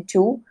less than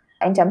 2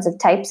 in terms of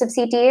types of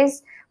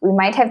CTAs. We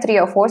might have 3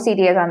 or 4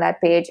 CTAs on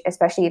that page,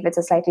 especially if it's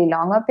a slightly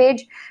longer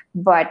page.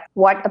 But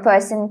what a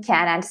person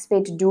can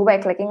anticipate to do by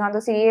clicking on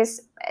those CTAs,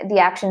 the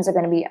actions are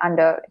going to be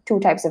under 2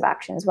 types of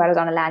actions. Whereas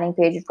on a landing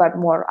page, you've got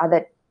more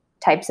other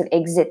types of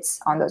exits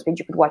on those pages.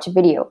 You could watch a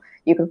video,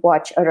 you could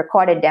watch a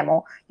recorded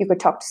demo, you could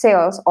talk to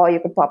sales, or you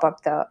could pop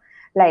up the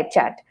live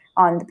chat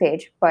on the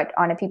page. But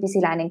on a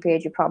PPC landing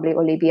page, you probably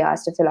only be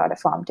asked to fill out a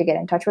form to get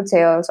in touch with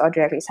sales or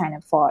directly sign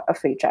up for a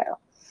free trial.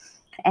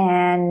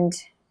 And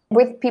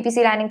with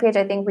PPC landing page,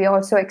 I think we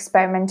also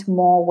experiment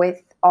more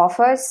with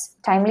offers,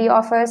 timely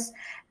offers,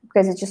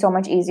 because it's just so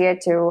much easier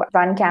to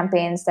run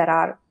campaigns that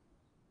are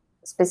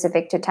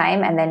specific to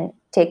time and then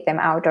take them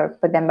out or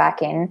put them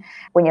back in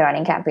when you're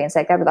running campaigns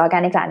like that. With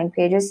organic landing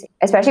pages,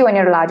 especially when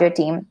you're a larger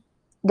team.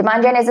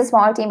 Demand Gen is a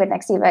small team, but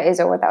Nextiva is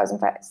over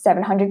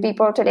 1,700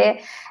 people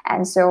today.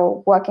 And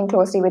so working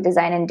closely with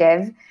design and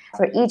dev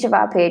for each of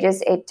our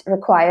pages, it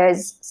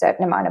requires a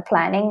certain amount of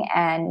planning.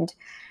 And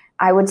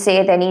I would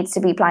say there needs to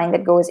be planning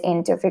that goes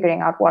into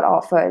figuring out what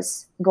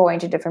offers go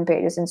into different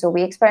pages. And so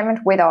we experiment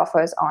with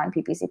offers on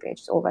PPC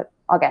pages over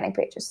organic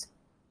pages.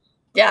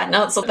 Yeah,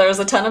 no, so there's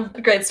a ton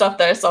of great stuff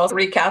there. So I'll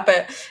recap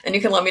it and you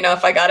can let me know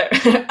if I got it,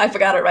 if I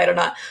got it right or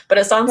not. But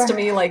it sounds to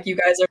me like you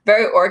guys are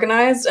very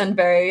organized and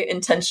very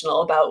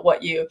intentional about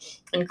what you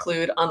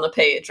include on the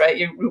page, right?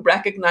 You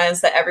recognize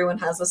that everyone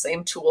has the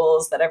same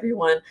tools, that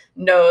everyone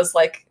knows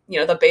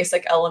the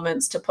basic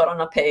elements to put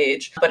on a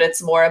page, but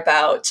it's more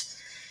about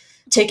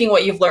taking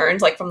what you've learned,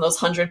 like from those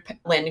 100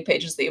 landing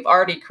pages that you've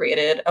already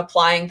created,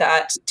 applying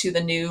that to the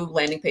new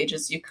landing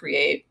pages you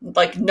create,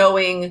 like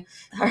knowing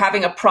or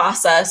having a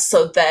process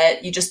so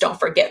that you just don't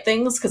forget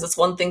things. Because it's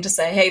one thing to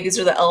say, hey, these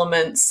are the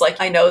elements, like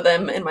I know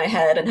them in my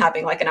head, and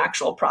having like an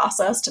actual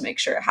process to make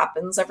sure it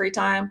happens every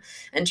time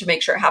and to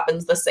make sure it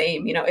happens the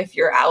same, if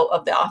you're out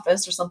of the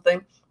office or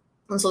something.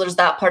 And so there's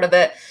that part of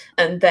it.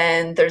 And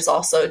then there's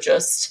also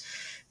just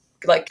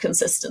like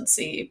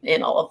consistency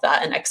in all of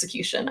that and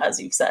execution, as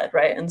you've said,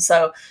 right? And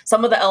so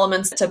some of the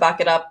elements to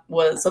back it up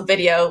was a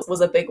video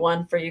was a big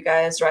one for you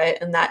guys, right?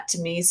 And that to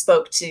me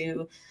spoke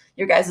to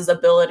your guys'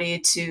 ability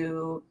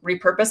to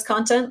repurpose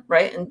content,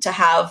 right? And to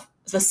have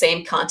the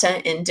same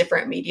content in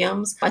different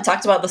mediums. I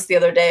talked about this the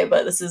other day,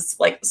 but this is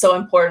like so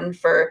important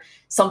for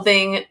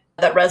something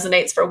that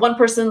resonates for one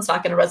person is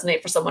not going to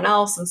resonate for someone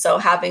else. And so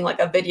having like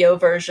a video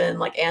version,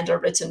 like and a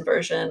written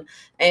version,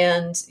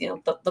 and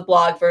the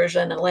blog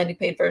version and a landing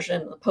page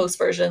version, the post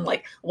version,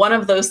 like one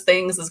of those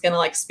things is going to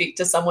like speak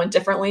to someone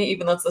differently,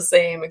 even though it's the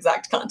same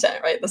exact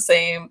content, right? The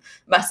same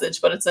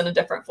message, but it's in a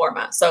different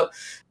format. So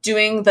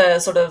doing the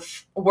sort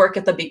of work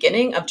at the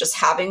beginning of just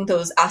having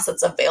those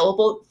assets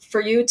available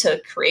for you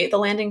to create the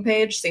landing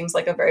page seems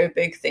like a very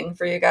big thing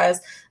for you guys,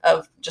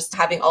 of just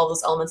having all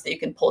those elements that you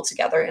can pull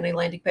together in a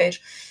landing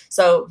page.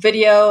 So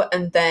video,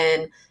 and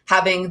then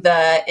having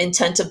the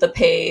intent of the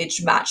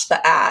page match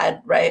the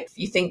ad, right? If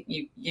you think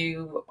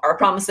you are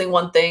promising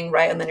one thing,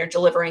 right? And then you're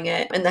delivering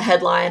it in the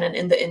headline and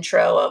in the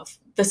intro of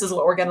this is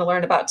what we're going to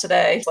learn about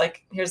today. It's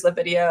like, here's the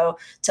video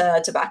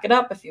to back it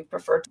up if you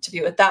prefer to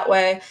view it that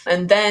way.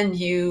 And then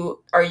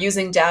you are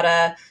using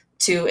data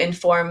to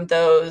inform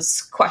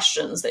those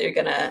questions that you're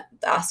going to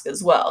ask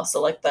as well.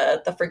 So like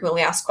the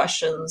frequently asked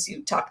questions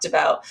you talked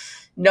about,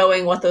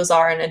 knowing what those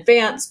are in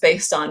advance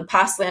based on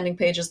past landing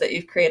pages that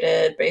you've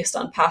created, based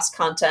on past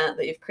content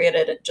that you've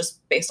created,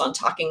 just based on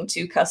talking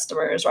to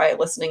customers, right?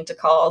 Listening to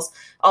calls,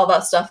 all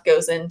that stuff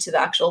goes into the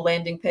actual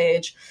landing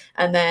page.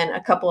 And then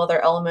a couple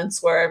other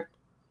elements were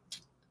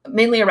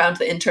mainly around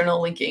the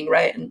internal linking,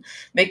 right? And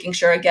making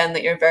sure, again,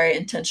 that you're very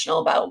intentional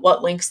about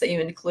what links that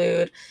you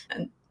include.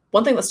 And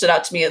one thing that stood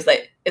out to me is that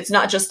it's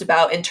not just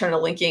about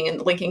internal linking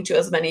and linking to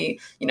as many,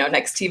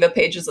 Nextiva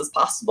pages as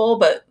possible,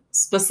 but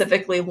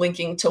specifically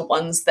linking to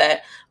ones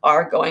that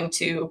are going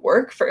to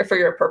work for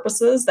your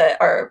purposes, that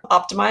are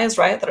optimized,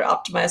 right? That are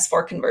optimized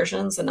for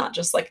conversions and not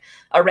just like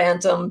a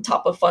random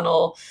top of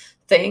funnel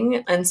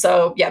thing. And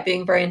so,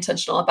 being very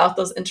intentional about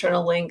those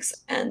internal links,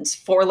 and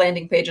for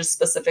landing pages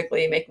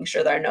specifically, making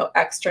sure there are no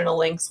external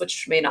links,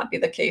 which may not be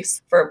the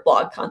case for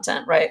blog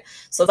content, right?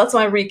 So that's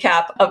my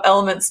recap of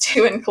elements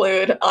to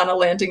include on a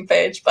landing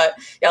page. But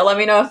let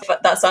me know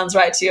if that sounds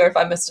right to you or if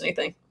I missed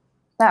anything.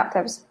 No,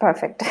 that was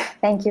perfect.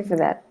 Thank you for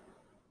that.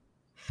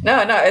 No,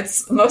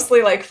 it's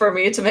mostly like for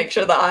me to make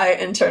sure that I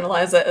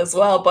internalize it as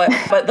well. But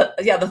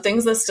the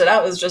things that stood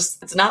out is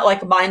just, it's not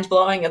like mind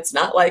blowing. It's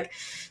not like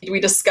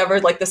we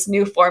discovered like this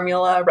new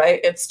formula,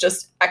 right? It's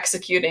just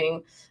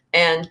executing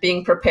and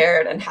being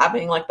prepared and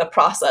having like the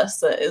process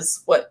that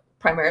is what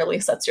primarily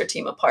sets your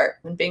team apart,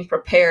 and being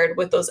prepared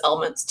with those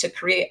elements to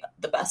create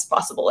the best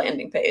possible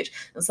landing page,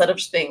 instead of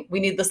just being, we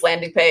need this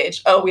landing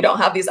page. Oh, we don't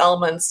have these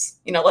elements,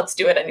 let's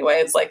do it anyway.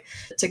 It's like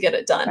to get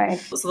it done. Right.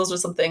 So those are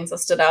some things that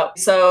stood out.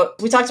 So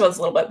we talked about this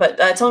a little bit, but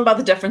tell me about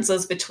the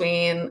differences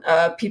between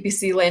a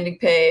PPC landing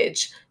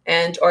page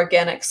and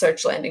organic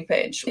search landing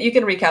page. You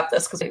can recap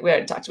this because we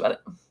already talked about it.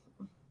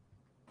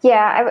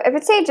 Yeah, I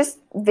would say just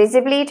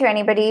visibly to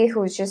anybody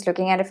who's just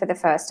looking at it for the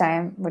first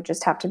time would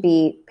just have to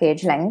be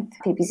page length.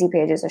 PPC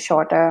pages are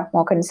shorter,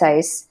 more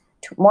concise,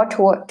 more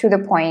to the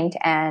point,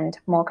 and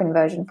more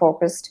conversion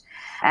focused.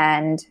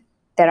 And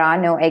there are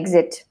no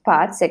exit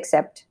paths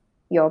except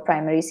your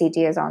primary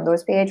CTAs on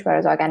those pages,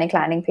 whereas organic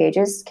landing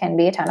pages can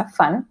be a ton of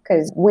fun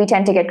because we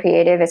tend to get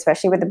creative,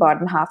 especially with the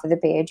bottom half of the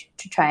page,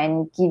 to try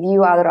and give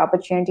you other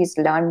opportunities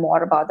to learn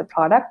more about the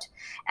product.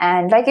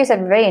 And like you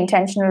said, very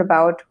intentional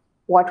about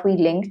what we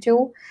link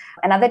to.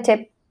 Another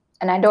tip,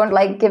 and I don't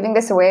like giving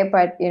this away,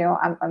 but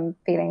I'm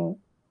feeling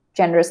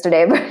generous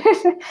today, but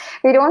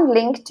we don't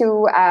link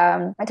to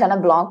a ton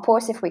of blog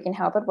posts if we can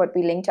help it, but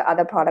we link to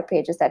other product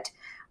pages that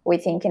we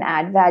think can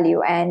add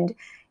value. And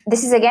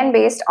this is again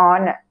based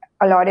on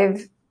a lot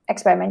of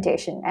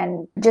experimentation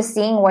and just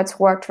seeing what's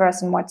worked for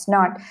us and what's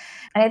not.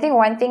 And I think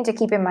one thing to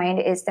keep in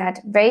mind is that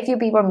very few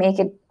people make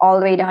it all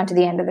the way down to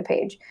the end of the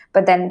page.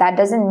 But then that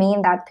doesn't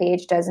mean that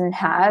page doesn't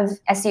have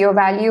SEO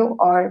value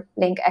or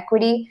link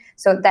equity.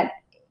 So that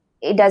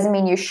it doesn't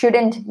mean you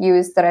shouldn't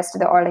use the rest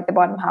of the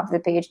bottom half of the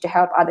page to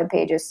help other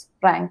pages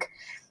rank.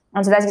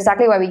 And so that's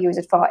exactly what we use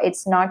it for.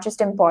 It's not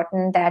just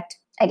important that,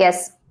 I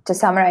guess, to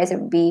summarize, it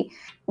would be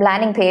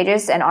landing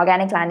pages and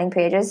organic landing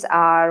pages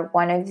are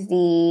one of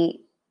the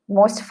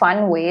most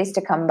fun ways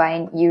to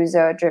combine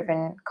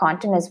user-driven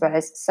content as well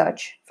as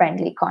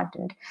search-friendly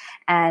content.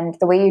 And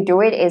the way you do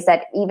it is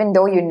that even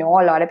though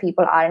a lot of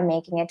people aren't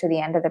making it to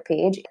the end of the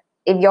page,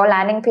 if your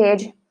landing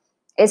page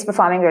is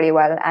performing really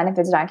well and if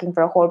it's ranking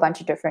for a whole bunch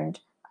of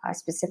different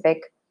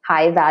specific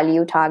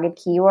high-value target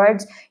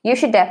keywords, you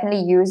should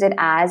definitely use it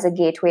as a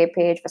gateway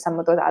page for some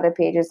of those other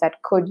pages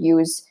that could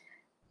use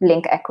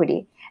link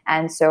equity.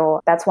 And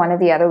so that's one of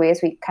the other ways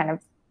we kind of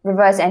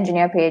reverse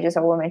engineer pages,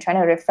 or when we're trying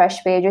to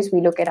refresh pages,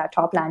 we look at our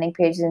top landing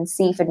pages and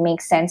see if it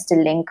makes sense to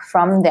link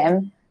from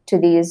them to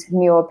these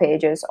newer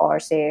pages or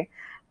say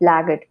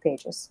laggard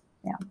pages.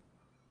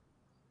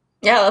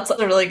 Yeah, that's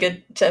a really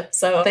good tip.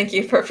 So thank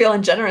you for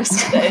feeling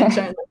generous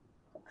today.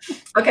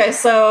 Okay,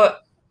 so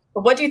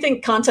what do you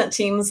think content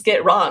teams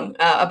get wrong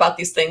about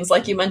these things?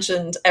 Like you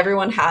mentioned,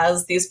 everyone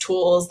has these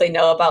tools, they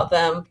know about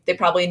them. They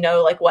probably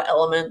know like what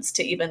elements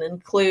to even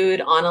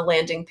include on a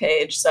landing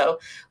page. So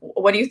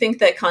what do you think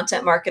that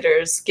content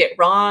marketers get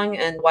wrong,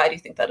 and why do you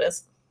think that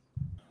is?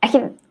 I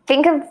can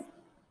think of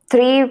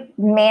three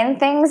main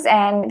things,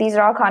 and these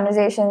are all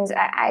conversations.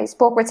 I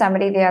spoke with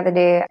somebody the other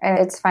day, and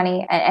it's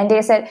funny, and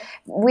they said,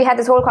 we had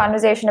this whole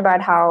conversation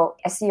about how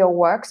SEO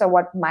works or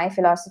what my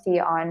philosophy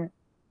on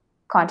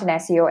content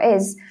SEO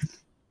is.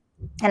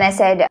 And I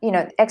said,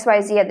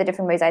 XYZ are the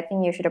different ways I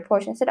think you should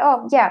approach. And said,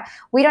 oh yeah,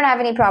 we don't have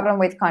any problem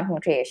with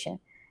content creation.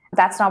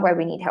 That's not where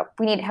we need help.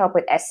 We need help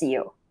with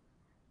SEO.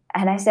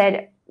 And I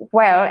said,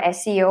 well,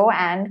 SEO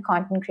and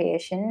content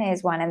creation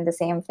is one and the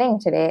same thing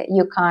today.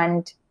 You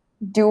can't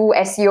do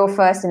SEO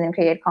first and then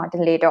create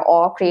content later,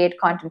 or create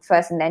content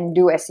first and then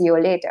do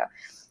SEO later.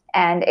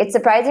 And it's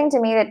surprising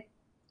to me that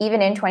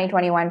even in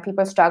 2021,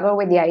 people struggle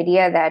with the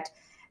idea that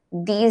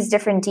these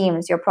different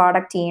teams, your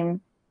product team,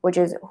 which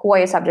is who are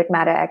your subject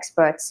matter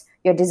experts,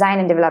 your design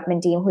and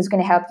development team, who's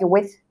going to help you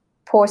with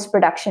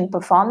post-production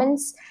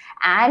performance,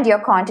 and your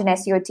content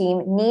SEO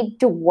team need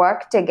to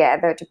work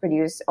together to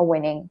produce a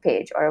winning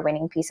page or a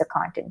winning piece of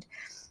content.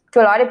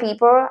 to a lot of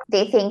people,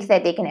 they think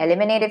that they can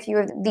eliminate a few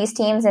of these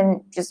teams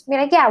and just be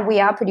like, yeah, we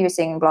are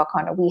producing blog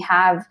content. We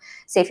have,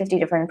 say, 50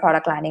 different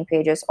product landing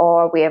pages,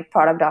 or we have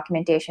product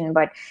documentation,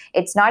 but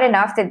it's not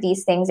enough that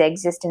these things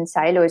exist in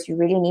silos. You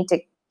really need to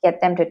get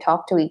them to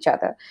talk to each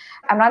other.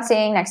 I'm not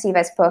saying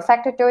Nexiva is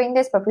perfect at doing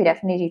this, but we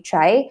definitely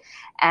try.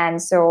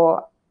 And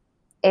so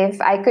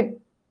if I could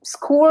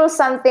school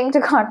something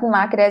to content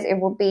marketers, it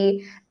would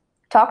be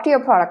talk to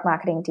your product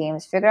marketing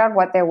teams, figure out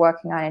what they're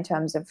working on in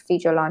terms of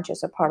feature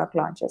launches or product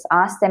launches.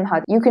 Ask them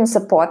how you can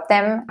support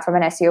them from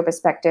an SEO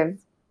perspective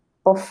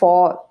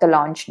before the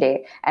launch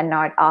day and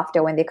not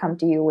after, when they come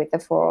to you with the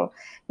full,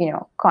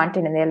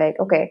 content and they're like,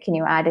 okay, can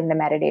you add in the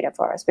metadata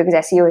for us? Because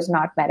SEO is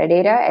not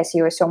metadata.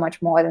 SEO is so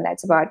much more than that.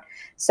 It's about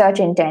search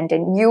intent.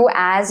 And you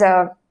as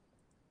a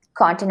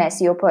content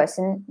SEO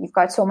person, you've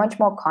got so much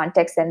more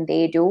context than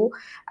they do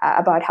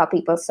about how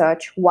people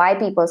search, why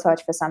people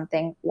search for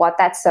something, what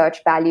that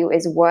search value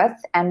is worth,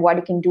 and what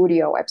it can do to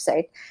your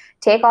website.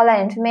 Take all that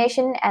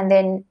information and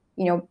then,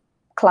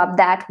 club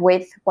that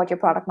with what your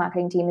product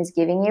marketing team is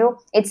giving you.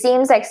 It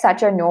seems like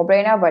such a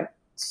no-brainer, but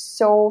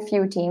so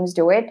few teams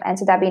do it. And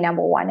so that'd be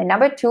number one. And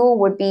number two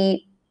would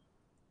be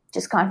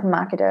just content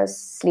marketers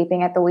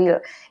sleeping at the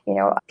wheel.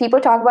 People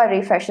talk about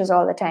refreshes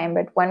all the time,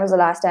 but when was the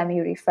last time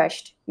you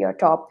refreshed your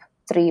top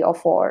 3 or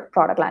 4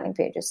 product landing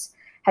pages?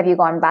 Have you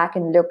gone back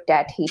and looked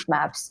at heat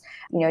maps?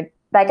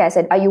 Like I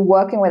said, are you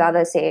working with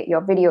others, say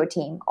your video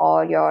team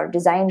or your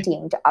design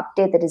team, to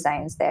update the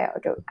designs there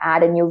or to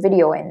add a new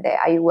video in there?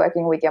 Are you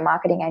working with your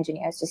marketing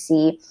engineers to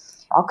see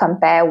or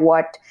compare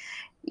what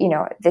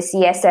the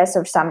CSS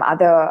of some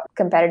other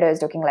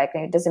competitors looking like?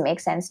 Does it make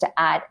sense to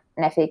add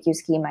an FAQ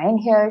schema in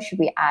here? Should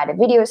we add a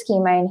video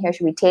schema in here?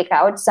 Should we take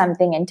out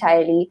something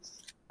entirely?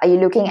 Are you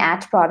looking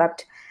at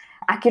product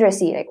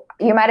accuracy? Like,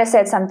 you might have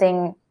said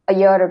something a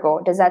year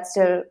ago. Does that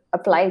still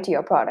apply to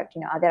your product?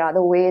 Are there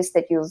other ways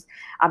that you've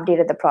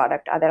updated the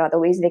product? Are there other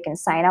ways they can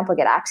sign up or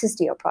get access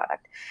to your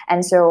product?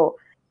 And so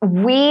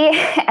we,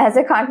 as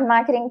a content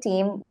marketing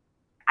team,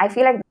 I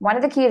feel like one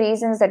of the key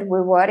reasons that we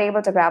were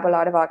able to grab a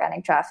lot of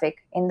organic traffic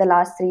in the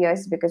last 3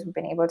 years is because we've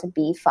been able to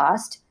be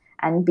fast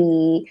and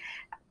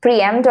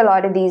preempt a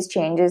lot of these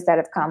changes that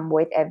have come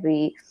with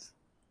every,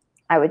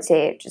 I would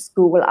say, just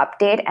Google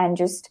update. And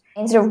just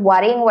instead of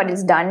worrying what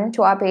it's done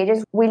to our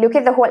pages, we look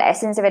at the whole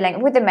essence of it. Like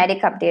with the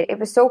Medic update, it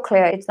was so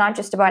clear. It's not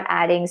just about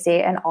adding,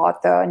 say, an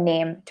author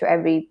name to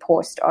every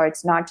post, or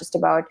it's not just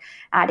about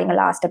adding a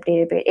last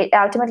updated page. It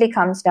ultimately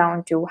comes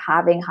down to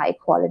having high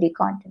quality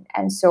content.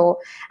 And so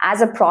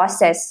as a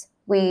process,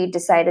 we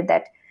decided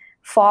that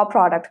for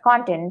product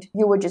content,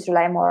 you would just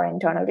rely more on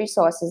internal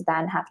resources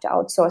than have to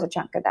outsource a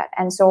chunk of that.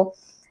 And so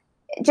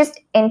just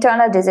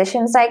internal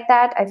decisions like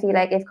that, I feel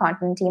like if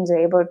content teams are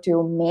able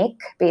to make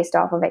based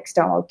off of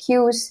external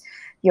cues,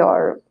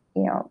 your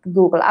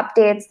Google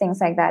updates, things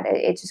like that,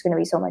 it's just going to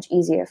be so much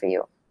easier for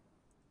you.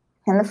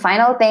 And the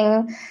final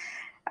thing,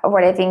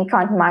 what I think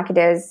content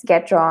marketers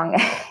get wrong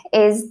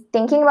is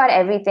thinking about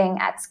everything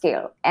at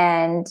scale.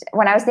 And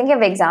when I was thinking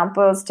of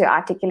examples to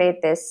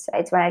articulate this,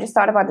 it's when I just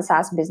thought about the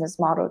SaaS business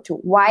model too.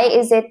 Why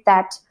is it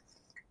that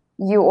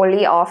you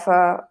only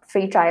offer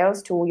free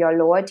trials to your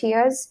lower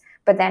tiers,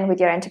 but then with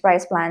your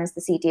enterprise plans,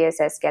 the CTA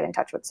says get in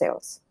touch with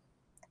sales?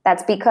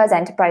 That's because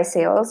enterprise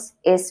sales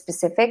is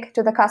specific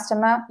to the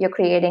customer. You're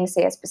creating,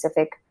 say, a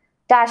specific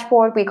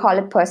dashboard. We call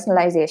it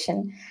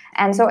personalization.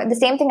 And so the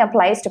same thing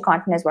applies to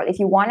content as well. If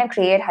you want to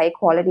create high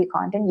quality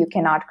content, you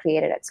cannot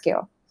create it at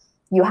scale.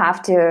 You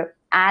have to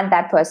add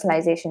that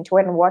personalization to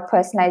it. And what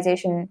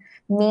personalization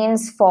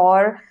means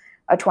for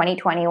a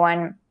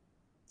 2021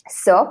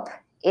 SERP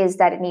is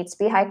that it needs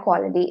to be high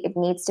quality, it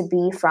needs to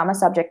be from a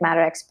subject matter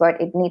expert,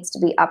 it needs to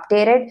be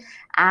updated,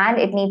 and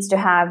it needs to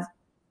have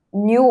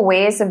new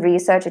ways of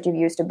research that you've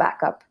used to back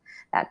up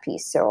that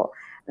piece. So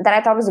that I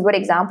thought was a good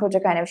example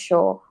to kind of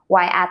show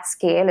why at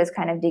scale is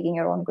kind of digging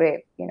your own grave,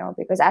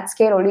 because at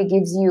scale only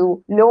gives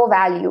you low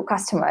value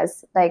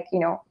customers. Like,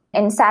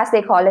 in SaaS,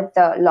 they call it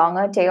the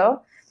longer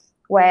tail,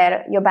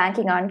 where you're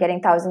banking on getting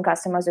 1,000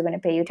 customers who are going to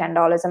pay you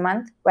 $10 a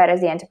month,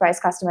 whereas the enterprise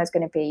customer is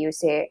going to pay you,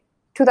 say,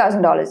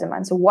 $2,000 a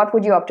month. So what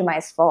would you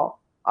optimize for?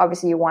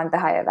 Obviously, you want the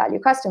higher value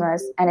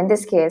customers. And in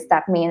this case,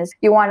 that means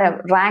you want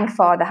to rank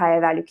for the higher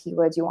value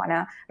keywords. You want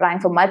to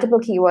rank for multiple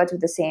keywords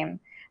with the same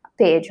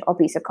page or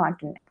piece of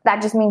content.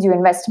 That just means you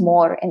invest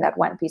more in that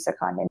one piece of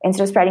content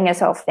instead of spreading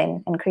yourself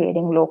thin and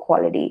creating low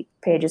quality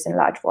pages in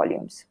large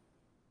volumes.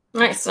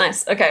 Nice.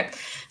 Okay.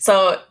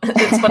 So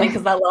it's funny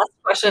because that last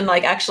question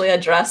actually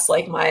addressed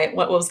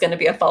what was going to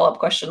be a follow-up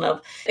question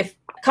of, if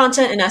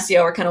content and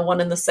SEO are kind of one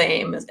and the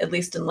same, at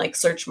least in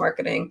search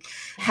marketing,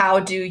 how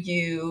do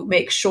you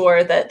make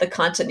sure that the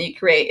content you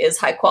create is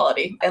high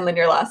quality? And then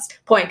your last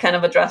point kind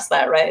of addressed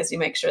that, right? As you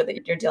make sure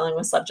that you're dealing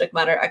with subject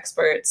matter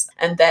experts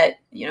and that,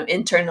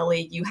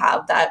 internally you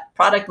have that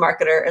product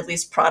marketer, at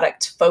least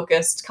product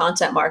focused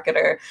content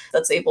marketer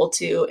that's able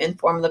to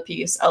inform the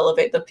piece,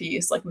 elevate the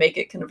piece, make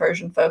it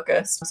conversion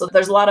focused. So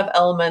there's a lot of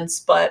elements,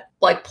 but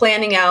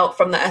planning out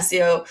from the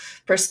SEO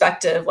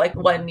perspective,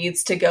 what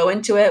needs to go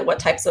into it, what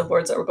types of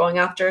words that we're going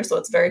after. So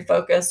it's very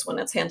focused when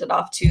it's handed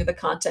off to the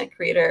content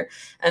creator,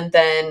 and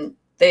then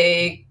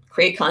they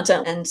create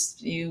content, and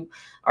you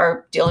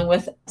are dealing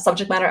with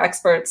subject matter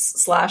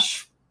experts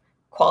 /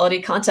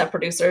 quality content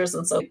producers.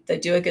 And so they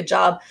do a good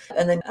job.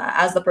 And then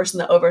as the person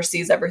that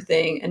oversees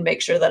everything and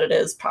make sure that it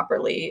is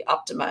properly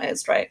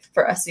optimized, right,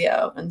 for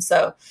SEO. And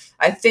so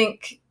I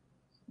think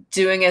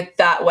doing it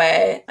that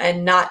way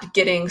and not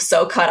getting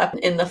so caught up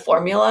in the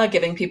formula,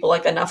 giving people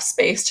like enough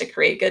space to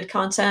create good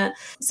content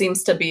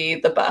seems to be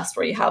the best,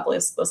 where you have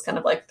those kind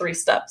of like 3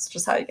 steps,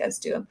 just how you guys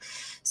do them.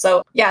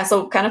 So yeah,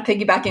 so kind of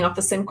piggybacking off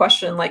the same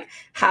question, like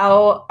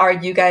how are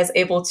you guys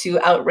able to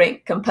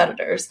outrank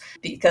competitors?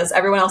 Because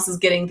everyone else is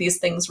getting these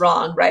things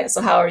wrong, right?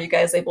 So how are you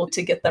guys able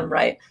to get them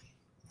right?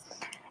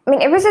 I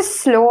mean, it was a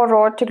slow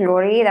road to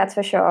glory, that's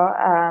for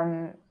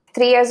sure.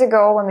 3 years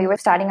ago, when we were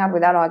starting out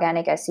with our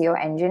organic SEO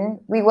engine,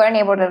 we weren't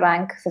able to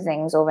rank for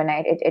things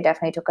overnight. It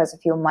definitely took us a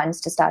few months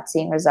to start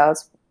seeing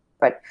results.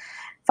 But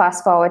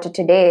fast forward to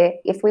today,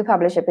 if we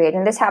publish a page,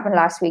 and this happened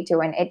last week too,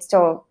 and it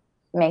still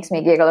makes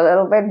me giggle a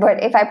little bit,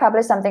 but if I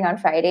publish something on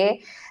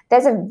Friday,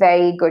 there's a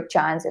very good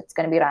chance it's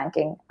going to be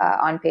ranking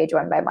on page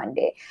 1 by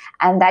Monday.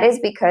 And that is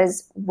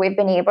because we've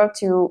been able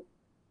to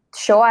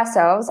show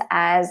ourselves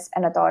as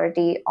an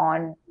authority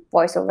on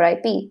voice over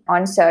IP,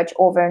 on search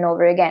over and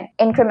over again.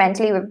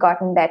 Incrementally, we've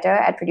gotten better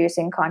at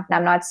producing content.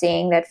 I'm not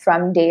saying that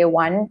from day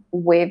one,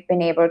 we've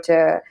been able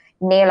to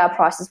nail our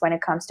process when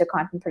it comes to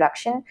content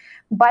production,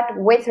 but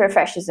with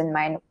refreshes in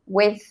mind,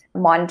 with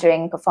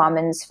monitoring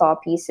performance for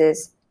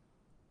pieces,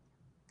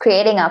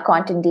 creating our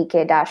content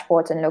DK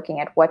dashboards and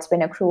looking at what's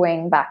been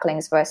accruing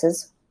backlinks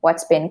versus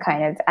what's been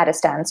kind of at a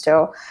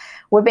standstill,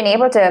 we've been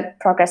able to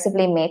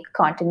progressively make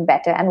content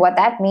better. And what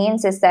that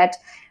means is that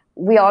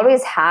we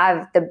always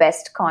have the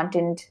best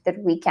content that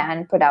we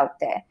can put out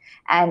there.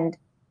 And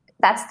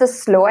that's the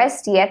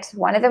slowest yet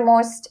one of the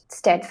most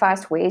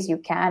steadfast ways you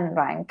can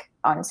rank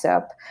on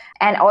SERP.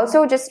 And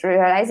also just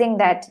realizing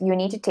that you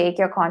need to take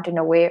your content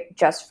away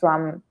just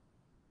from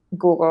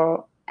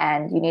Google,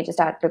 and you need to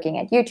start looking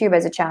at YouTube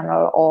as a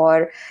channel,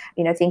 or,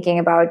 thinking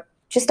about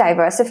just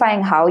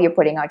diversifying how you're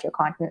putting out your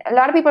content. A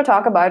lot of people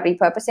talk about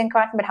repurposing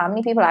content, but how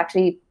many people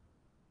actually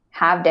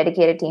have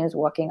dedicated teams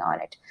working on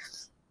it?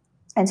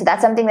 And so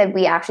that's something that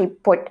we actually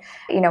put,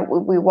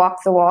 we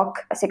walked the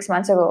walk 6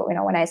 months ago,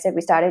 when I said we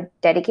started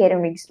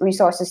dedicating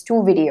resources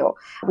to video.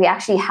 We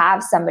actually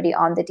have somebody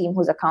on the team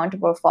who's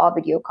accountable for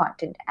video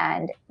content,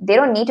 and they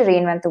don't need to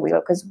reinvent the wheel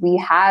because we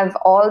have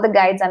all the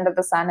guides under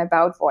the sun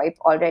about VoIP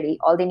already.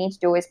 All they need to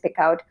do is pick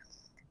out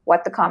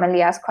what the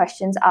commonly asked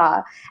questions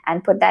are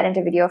and put that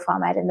into video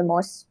format in the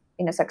most,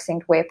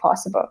 succinct way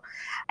possible.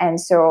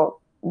 And so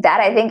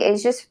that, I think,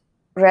 is just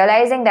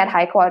realizing that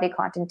high quality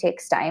content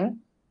takes time.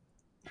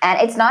 And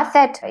it's not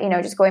that,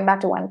 just going back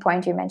to one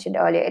point you mentioned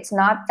earlier, it's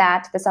not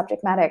that the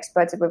subject matter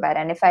experts that we've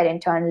identified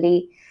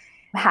internally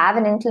have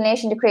an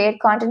inclination to create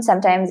content.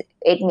 Sometimes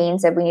it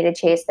means that we need to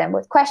chase them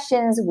with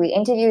questions, we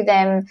interview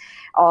them,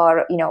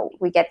 or,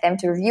 we get them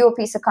to review a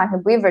piece of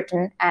content we've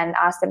written and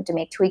ask them to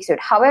make tweaks to it.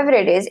 However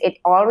it is, it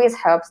always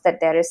helps that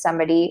there is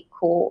somebody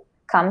who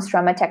comes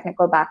from a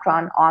technical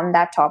background on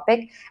that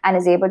topic and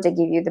is able to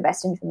give you the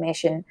best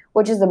information,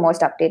 which is the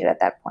most updated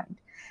at that point.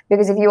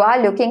 Because if you are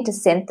looking to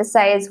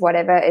synthesize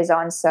whatever is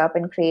on SERP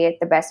and create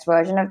the best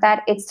version of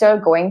that, it's still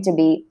going to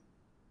be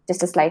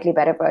just a slightly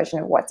better version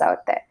of what's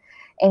out there,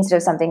 instead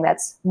of something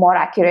that's more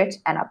accurate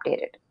and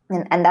updated.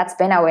 And that's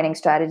been our winning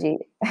strategy.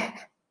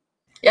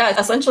 Yeah,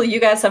 essentially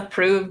you guys have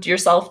proved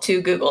yourself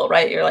to Google,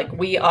 right? You're like,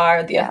 we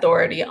are the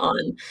authority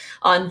on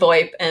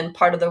VoIP. And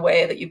part of the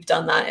way that you've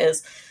done that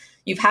is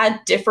you've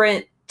had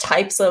different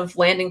types of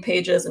landing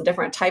pages and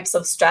different types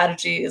of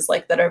strategies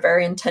like that are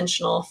very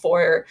intentional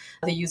for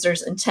the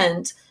user's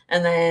intent.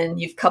 And then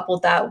you've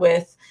coupled that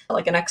with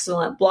like an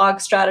excellent blog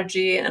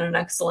strategy and an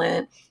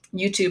excellent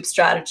YouTube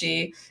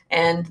strategy.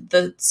 And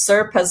the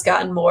SERP has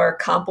gotten more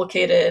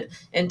complicated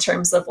in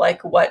terms of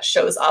like what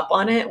shows up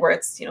on it, where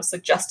it's,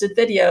 suggested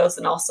videos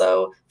and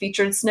also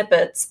featured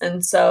snippets.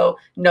 And so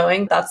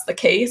knowing that's the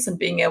case and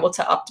being able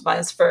to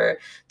optimize for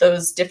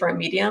those different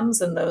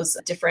mediums and those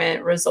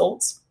different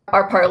results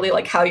are partly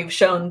like how you've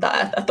shown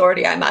that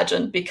authority, I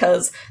imagine,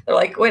 because they're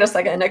like, wait a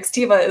second,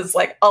 Nextiva is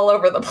like all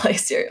over the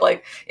place here,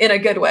 like in a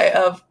good way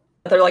of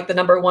they're like the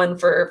number one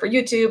for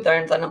YouTube,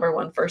 they're the number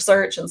one for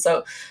search. And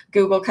so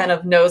Google kind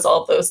of knows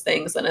all of those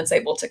things and it's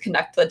able to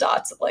connect the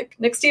dots of like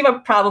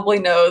Nextiva probably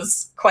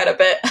knows quite a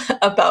bit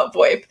about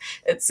VoIP,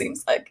 it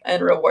seems like,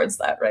 and rewards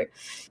that, right?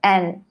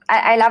 And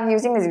I love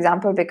using this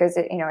example because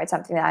it's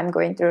something that I'm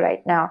going through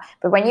right now.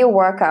 But when you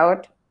work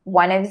out,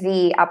 one of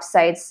the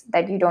upsides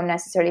that you don't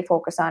necessarily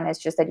focus on is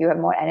just that you have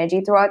more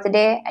energy throughout the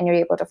day and you're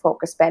able to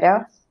focus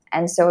better.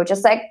 And so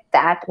just like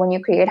that, when you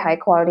create high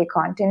quality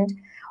content,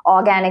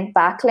 organic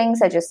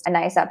backlinks are just a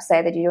nice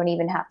upside that you don't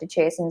even have to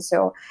chase. And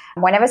so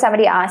whenever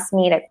somebody asks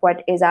me like,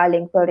 what is our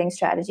link building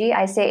strategy?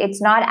 I say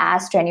it's not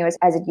as strenuous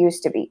as it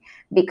used to be,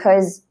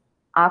 because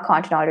our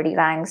content already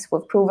ranks.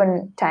 We've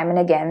proven time and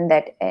again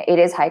that it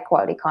is high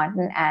quality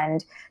content.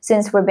 And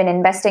since we've been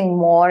investing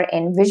more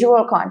in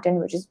visual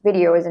content, which is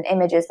videos and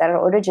images that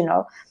are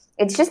original,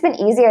 it's just been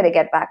easier to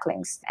get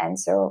backlinks. And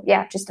so,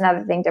 yeah, just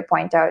another thing to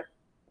point out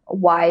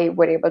why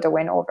we're able to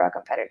win over our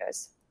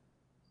competitors.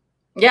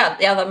 Yeah,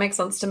 that makes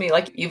sense to me.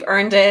 Like, you've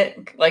earned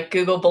it. Like,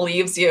 Google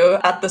believes you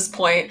at this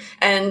point,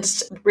 and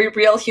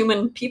real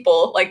human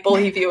people like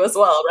believe you as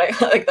well,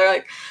 right? Like, they're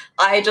like,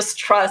 I just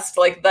trust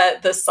like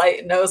that this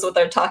site knows what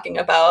they're talking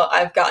about.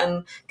 I've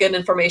gotten good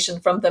information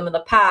from them in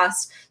the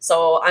past,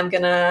 so I'm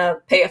gonna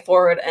pay it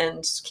forward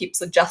and keep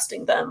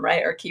suggesting them,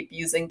 right? Or keep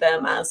using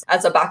them as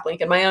a backlink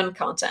in my own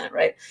content,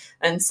 right?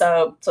 And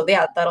so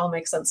yeah, that all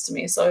makes sense to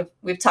me. So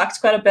we've talked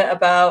quite a bit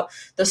about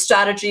the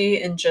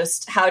strategy and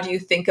just how do you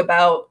think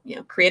about,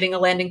 creating a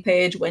landing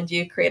page? When do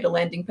you create a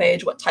landing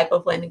page? What type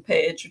of landing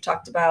page? We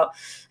talked about,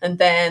 and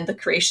then the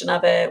creation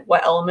of it,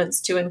 what elements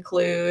to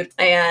include,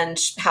 and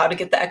how to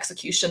get the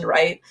execution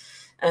right.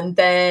 And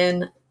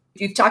then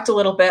you've talked a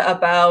little bit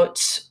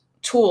about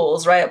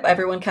tools, right?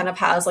 Everyone kind of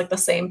has like the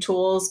same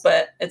tools,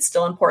 but it's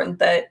still important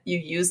that you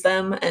use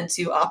them and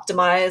to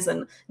optimize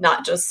and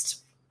not just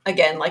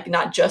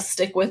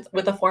stick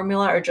with a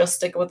formula or just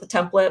stick with a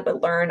template,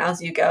 but learn as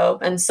you go.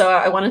 And so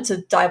I wanted to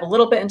dive a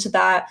little bit into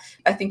that.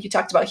 I think you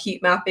talked about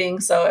heat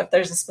mapping. So if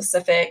there's a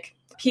specific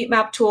heat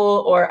map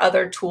tool or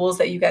other tools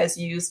that you guys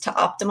use to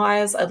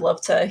optimize, I'd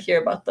love to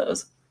hear about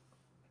those.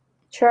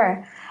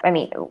 Sure. I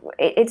mean,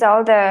 it's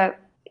all the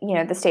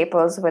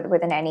staples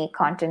within any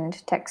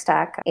content tech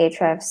stack: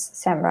 Ahrefs,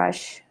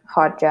 SEMrush,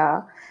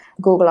 Hotjar,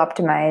 Google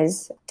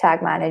Optimize,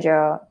 Tag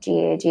Manager,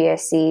 GA,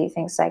 GSC,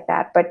 things like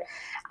that. But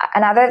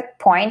another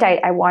point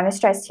I want to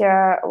stress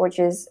here, which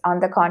is on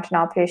the content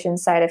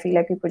operations side, I feel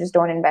like people just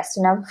don't invest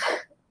enough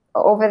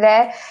over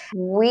there.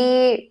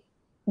 We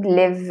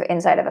live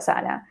inside of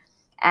Asana.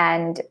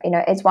 And,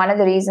 it's one of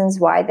the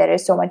reasons why there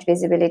is so much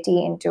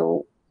visibility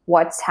into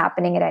what's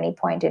happening at any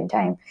point in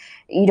time.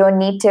 You don't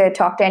need to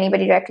talk to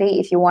anybody directly.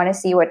 If you want to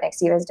see what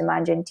Nextiva's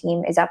demand gen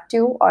team is up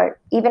to, or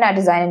even our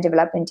design and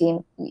development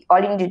team,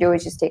 all you need to do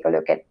is just take a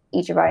look at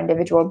each of our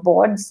individual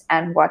boards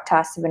and what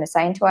tasks have been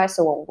assigned to us,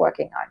 so what we're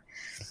working on.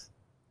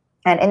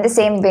 And in the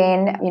same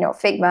vein,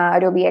 Figma,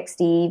 Adobe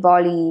XD,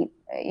 Volley,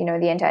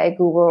 the entire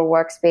Google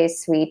Workspace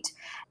suite,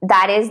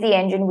 that is the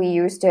engine we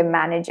use to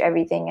manage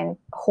everything and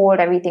hold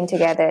everything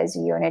together as a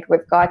unit.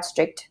 We've got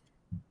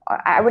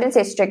I wouldn't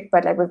say strict,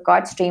 but like we've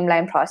got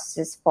streamlined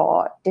processes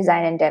for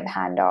design and dev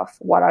handoff,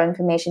 what all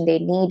information they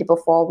need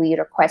before we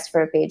request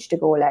for a page to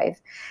go live.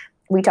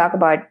 We talk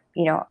about,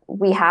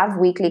 we have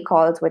weekly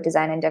calls with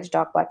design and dev to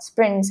talk about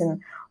sprints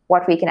and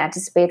what we can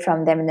anticipate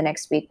from them in the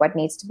next week, what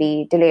needs to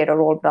be delayed or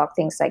roadblock,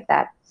 things like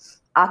that.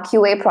 Our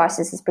QA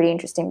process is pretty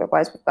interesting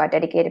because we've got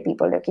dedicated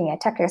people looking at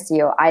tech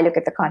SEO. I look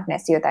at the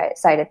content SEO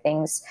side of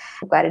things.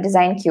 We've got a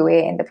design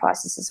QA in the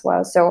process as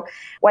well. So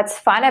what's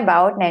fun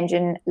about an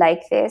engine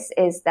like this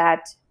is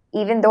that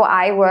even though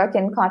I work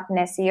in content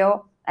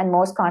SEO and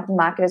most content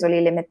marketers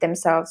only limit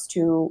themselves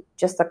to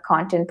just the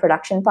content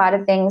production part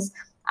of things,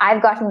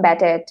 I've gotten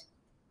better at,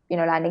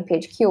 landing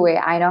page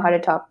QA. I know how to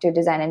talk to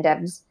design and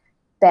devs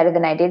better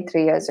than I did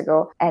 3 years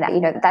ago. And,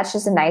 that's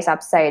just a nice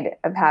upside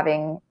of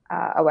having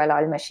a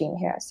well-oiled machine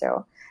here.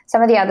 So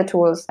some of the other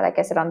tools, like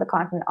I said, on the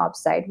content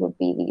ops side would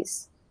be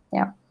these.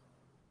 Yeah.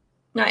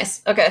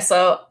 Nice. Okay.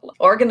 So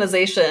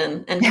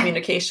organization and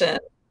communication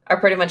are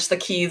pretty much the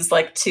keys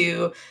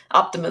to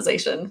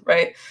optimization,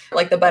 right?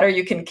 Like the better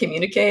you can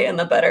communicate and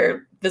the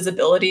better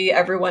visibility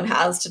everyone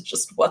has to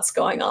just what's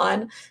going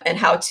on and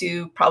how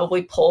to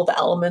probably pull the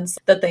elements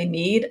that they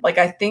need. Like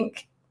I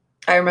think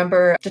I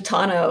remember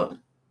Titano,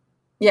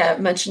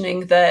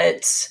 mentioning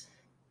that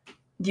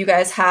you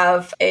guys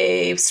have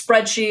a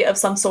spreadsheet of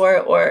some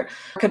sort, or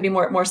it could be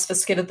more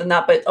sophisticated than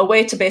that, but a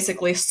way to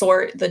basically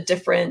sort the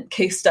different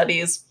case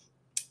studies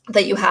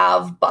that you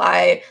have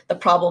by the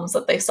problems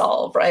that they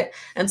solve, right?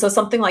 And so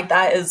something like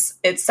that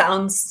it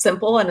sounds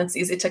simple and it's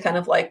easy to kind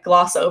of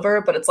gloss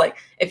over, but it's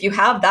if you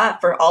have that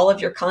for all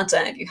of your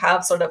content, if you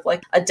have sort of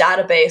a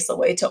database, a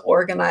way to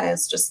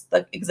organize just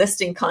the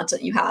existing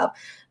content you have,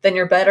 then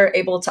you're better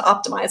able to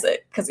optimize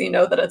it because you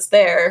know that it's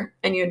there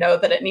and you know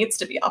that it needs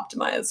to be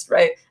optimized,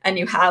 right? And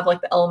you have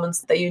the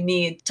elements that you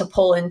need to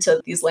pull into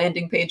these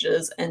landing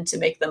pages and to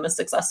make them as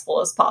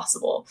successful as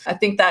possible. I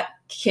think that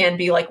can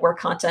be where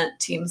content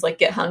teams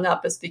get hung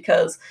up, is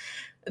because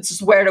it's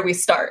just, where do we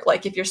start?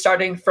 If you're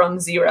starting from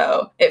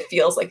zero, it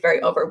feels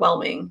very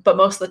overwhelming. But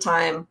most of the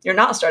time, you're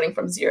not starting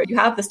from zero. You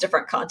have this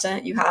different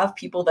content. You have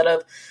people that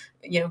have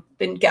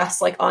been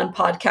guests on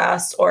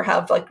podcasts, or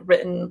have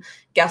written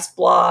guest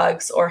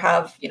blogs, or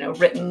have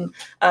written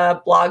a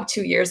blog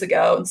 2 years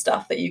ago and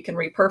stuff that you can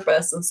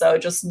repurpose. And so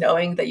just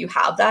knowing that you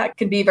have that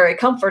can be very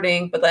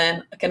comforting, but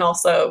then it can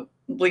also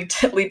lead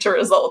to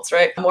results,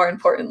 right? More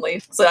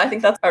importantly. So I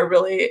think that's a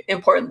really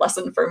important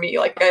lesson for me.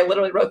 I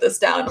literally wrote this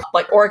down,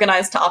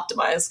 organize to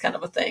optimize kind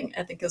of a thing,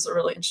 I think is a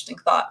really interesting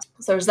thought.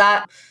 So there's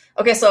that.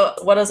 Okay, so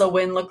what does a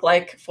win look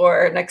like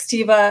for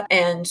Nextiva,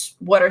 and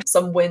what are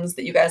some wins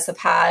that you guys have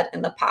had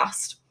in the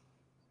past?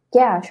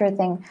 Yeah, sure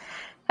thing.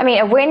 I mean,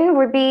 a win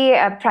would be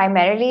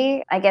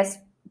primarily, I guess,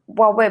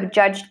 what we're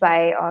judged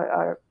by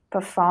or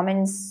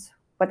performance.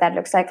 What that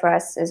looks like for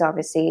us is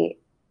obviously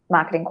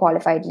marketing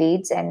qualified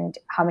leads and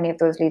how many of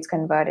those leads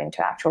convert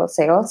into actual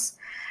sales.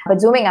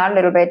 But zooming out a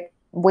little bit,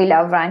 we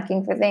love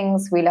ranking for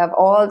things. We love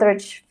all the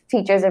rich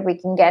features that we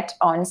can get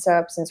on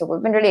SERPs. And so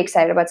we've been really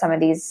excited about some of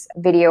these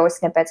video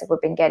snippets that we've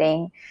been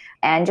getting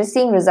and just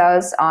seeing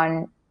results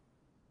on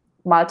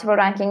multiple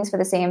rankings for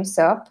the same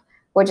SERP,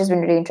 which has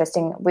been really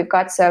interesting. We've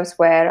got SERPs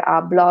where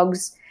our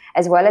blogs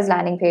as well as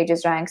landing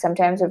pages rank.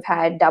 Sometimes we've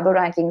had double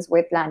rankings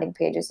with landing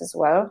pages as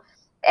well.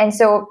 And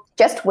so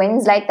just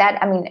wins like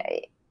that, I mean,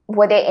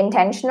 were they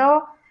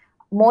intentional?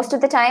 Most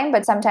of the time,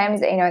 but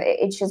sometimes,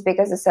 it's just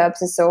because the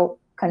SERPs is so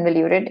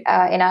convoluted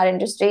in our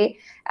industry.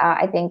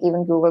 I think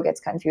even Google gets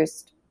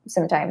confused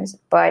sometimes.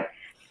 But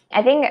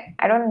I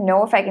don't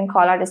know if I can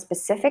call out a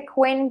specific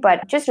win,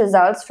 but just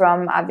results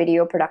from our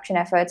video production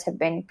efforts have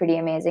been pretty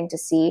amazing to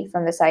see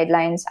from the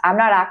sidelines. I'm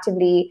not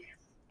actively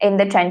in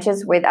the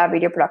trenches with our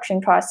video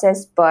production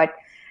process, but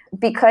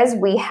because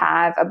we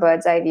have a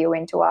bird's eye view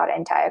into our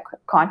entire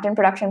content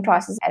production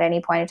process at any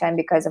point in time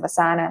because of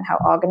Asana and how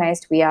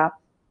organized we are,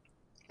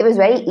 it was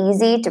very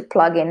easy to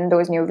plug in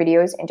those new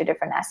videos into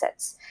different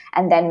assets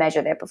and then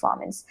measure their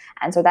performance.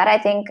 And so that, I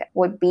think,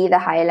 would be the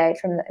highlight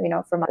from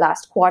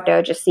last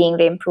quarter, just seeing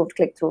the improved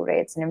click-through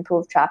rates and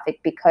improved traffic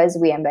because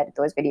we embedded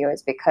those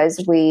videos,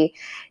 because we,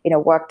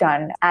 worked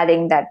on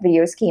adding that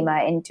video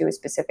schema into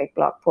specific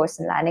blog posts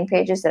and landing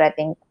pages. That I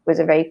think was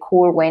a very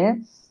cool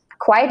win.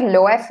 Quite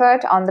low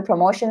effort on the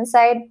promotion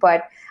side,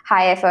 but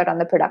high effort on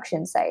the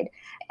production side.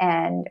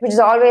 And which is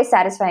always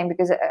satisfying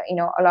because,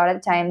 a lot of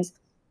the times,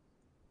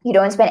 you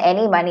don't spend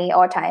any money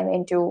or time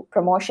into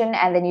promotion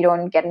and then you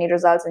don't get any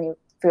results and you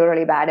feel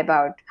really bad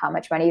about how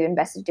much money you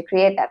invested to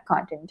create that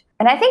content.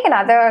 And I think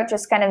another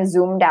just kind of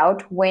zoomed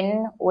out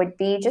win would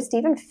be just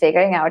even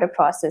figuring out a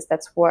process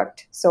that's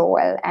worked so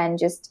well and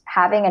just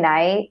having an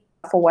eye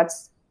for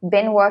what's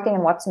been working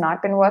and what's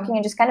not been working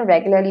and just kind of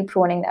regularly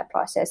pruning that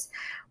process.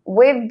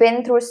 We've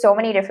been through so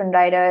many different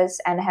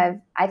writers and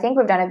I think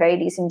we've done a very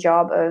decent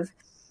job of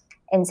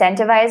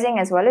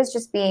incentivizing as well as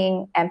just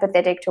being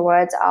empathetic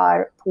towards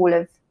our pool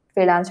of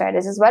freelance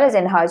writers as well as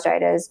in-house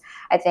writers.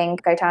 I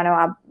think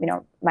Gaetano,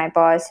 my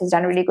boss, has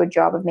done a really good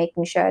job of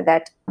making sure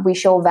that we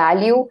show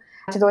value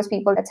to those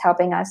people that's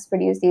helping us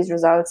produce these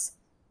results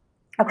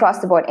across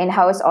the board,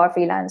 in-house or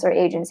freelance or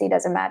agency,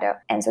 doesn't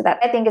matter. And so that,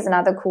 I think, is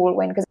another cool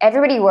win because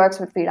everybody works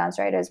with freelance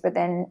writers, but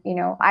then,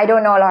 I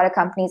don't know a lot of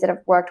companies that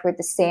have worked with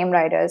the same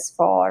writers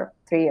for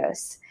 3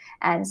 years.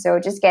 And so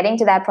just getting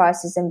to that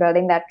process and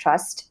building that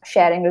trust,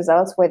 sharing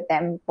results with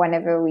them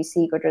whenever we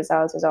see good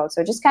results is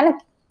also just kind of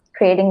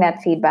creating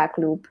that feedback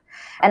loop.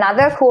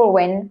 Another cool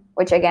win,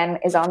 which again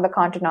is on the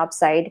content ops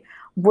side,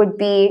 would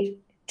be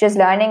just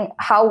learning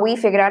how we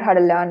figured out how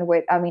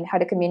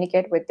to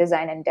communicate with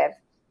design and dev.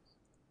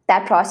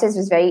 That process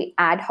was very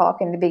ad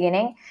hoc in the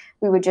beginning.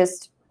 We would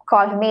just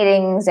call for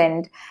meetings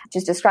and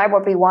just describe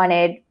what we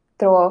wanted,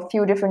 throw a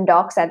few different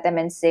docs at them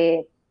and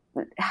say,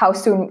 how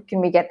soon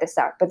can we get this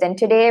out? But then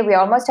today we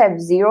almost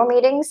have 0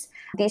 meetings.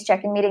 These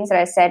check-in meetings that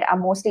I said are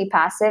mostly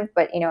passive,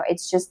 but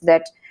it's just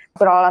that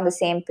we're all on the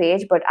same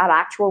page, but our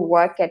actual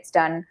work gets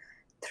done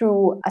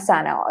through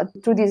Asana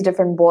or through these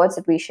different boards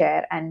that we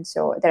share. And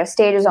so there are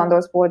stages on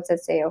those boards that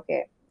say,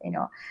 okay,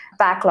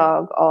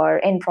 backlog or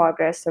in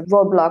progress or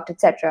roadblocked,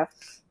 etc.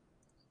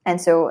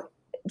 And so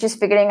just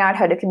figuring out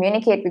how to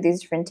communicate with these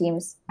different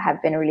teams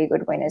have been a really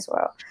good win as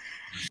well.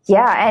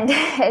 Yeah, and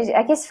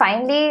I guess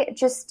finally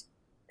just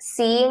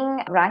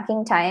seeing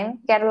ranking time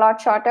get a lot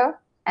shorter.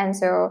 And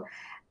so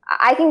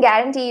I can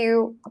guarantee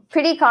you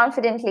pretty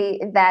confidently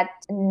that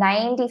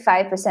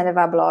 95% of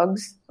our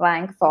blogs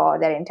rank for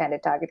their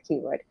intended target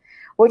keyword,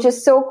 which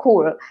is so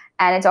cool.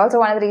 And it's also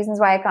one of the reasons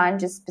why I can't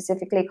just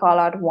specifically call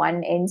out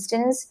one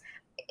instance.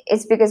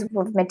 It's because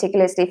we've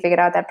meticulously figured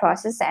out that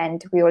process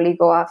and we only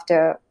go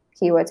after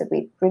keywords that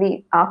we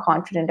really are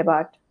confident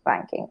about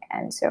ranking.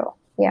 And so,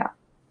 yeah.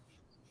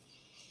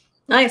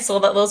 Nice. Well,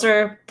 those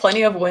are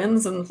plenty of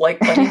wins and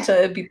plenty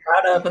to be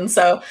proud of. And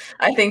so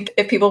I think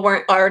if people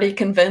weren't already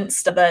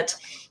convinced that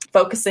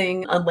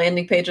focusing on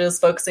landing pages,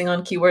 focusing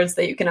on keywords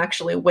that you can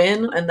actually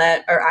win and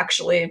that are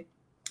actually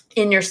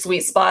in your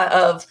sweet spot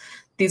of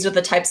these are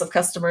the types of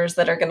customers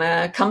that are going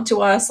to come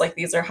to us,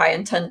 these are high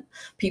intent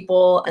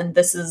people. And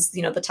this is,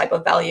 the type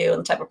of value and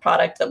the type of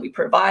product that we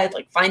provide,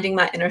 finding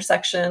that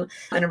intersection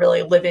and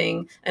really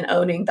living and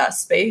owning that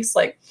space.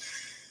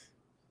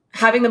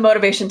 Having the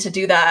motivation to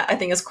do that, I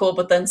think is cool,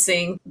 but then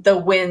seeing the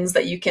wins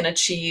that you can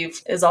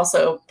achieve is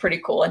also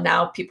pretty cool. And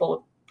now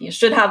people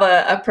should have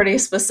a pretty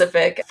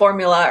specific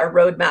formula or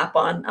roadmap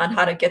on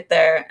how to get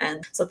there.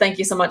 And so thank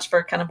you so much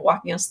for kind of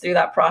walking us through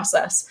that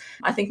process.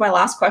 I think my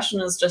last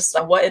question is just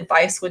what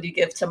advice would you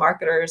give to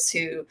marketers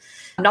who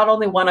not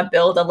only want to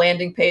build a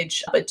landing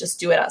page, but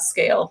just do it at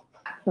scale?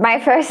 My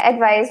first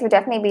advice would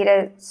definitely be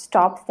to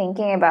stop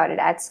thinking about it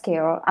at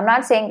scale. I'm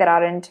not saying there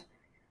aren't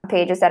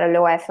pages that are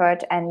low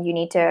effort and you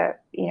need to,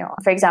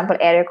 for example,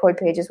 area code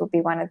pages would be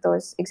one of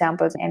those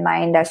examples in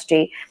my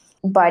industry.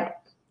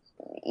 But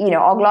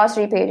or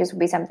glossary pages would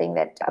be something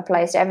that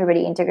applies to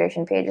everybody.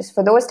 Integration pages.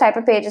 For those type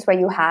of pages where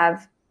you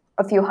have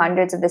a few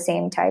hundreds of the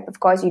same type, of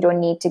course, you don't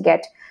need to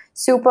get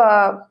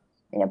super,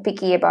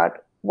 picky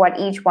about what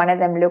each one of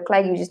them look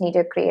like. You just need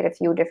to create a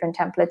few different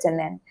templates and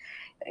then,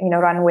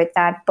 run with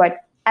that. But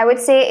I would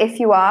say if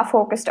you are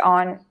focused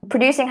on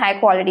producing high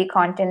quality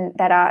content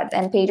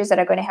and pages that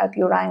are going to help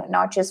you rank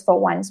not just for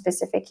one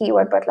specific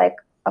keyword, but like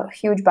a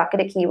huge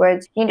bucket of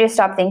keywords, you need to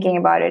stop thinking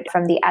about it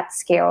from the at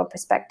scale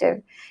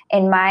perspective.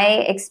 In my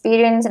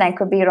experience, and I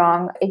could be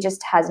wrong, it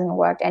just hasn't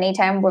worked.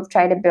 Anytime we've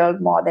tried to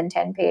build more than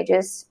 10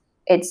 pages,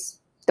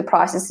 the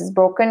process is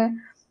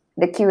broken.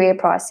 The QA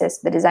process,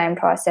 the design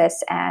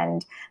process,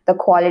 and the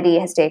quality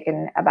has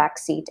taken a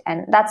backseat.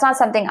 And that's not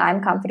something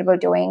I'm comfortable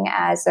doing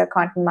as a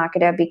content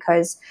marketer,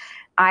 because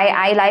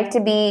I like to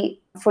be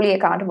fully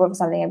accountable for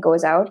something that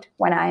goes out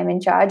when I'm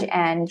in charge.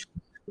 And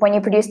when you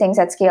produce things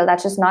at scale,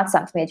 that's just not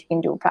something that you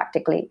can do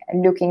practically,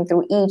 looking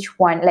through each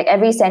one, like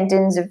every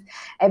sentence of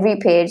every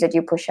page that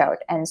you push out.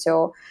 And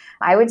so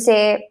I would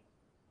say,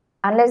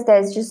 unless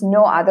there's just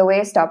no other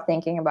way, stop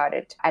thinking about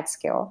it at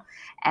scale.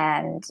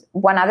 And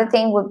one other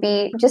thing would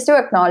be just to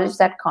acknowledge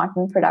that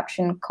content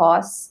production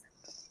costs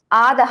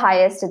are the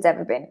highest it's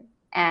ever been.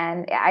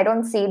 And I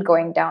don't see it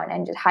going down.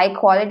 And just high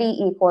quality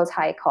equals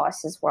high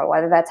costs as well,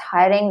 whether that's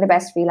hiring the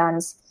best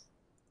freelance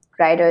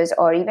writers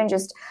or even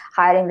just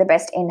hiring the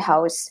best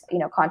in-house,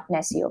 content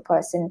SEO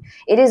person.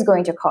 It is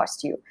going to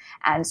cost you.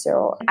 And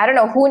so I don't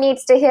know who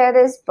needs to hear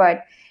this,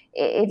 but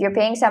if you're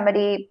paying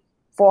somebody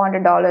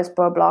 $400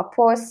 per blog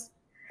post,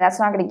 that's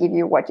not going to give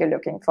you what you're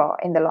looking for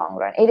in the long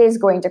run. It is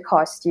going to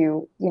cost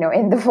you,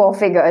 in the four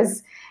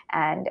figures.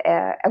 And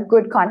a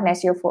good content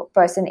SEO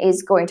person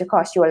is going to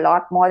cost you a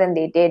lot more than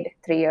they did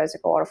 3 years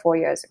ago or 4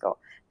 years ago,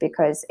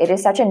 because it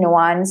is such a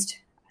nuanced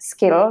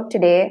skill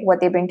today. What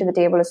they bring to the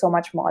table is so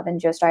much more than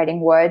just writing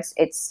words.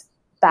 It's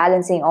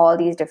balancing all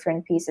these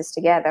different pieces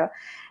together.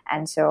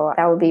 And so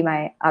that would be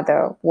my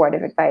other word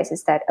of advice,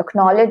 is that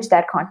acknowledge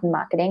that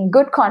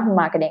good content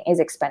marketing is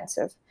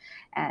expensive,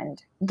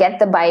 and get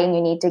the buy-in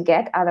you need to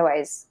get.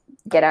 Otherwise,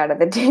 get out of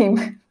the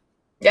team.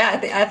 Yeah,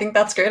 I think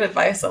that's great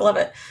advice. I love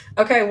it.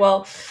 Okay,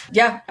 well,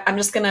 yeah, I'm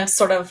just going to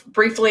sort of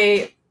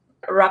briefly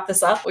wrap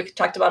this up. We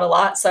talked about a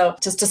lot. So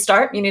just to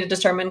start, you need to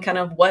determine kind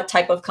of what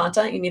type of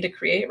content you need to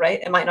create,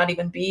 right? It might not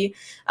even be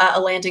a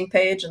landing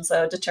page. And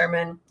so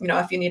determine,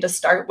 if you need to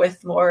start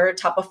with more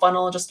top of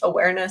funnel, just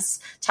awareness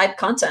type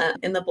content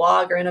in the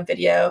blog or in a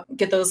video,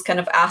 get those kind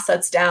of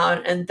assets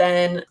down. And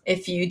then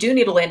if you do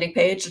need a landing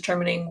page,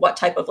 determining what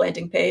type of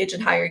landing page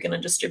and how you're going to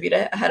distribute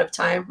it ahead of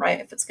time,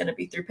 right? If it's going to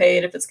be through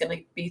paid, if it's going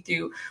to be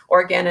through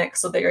organic,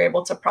 so that you're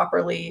able to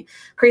properly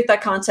create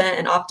that content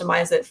and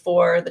optimize it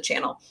for the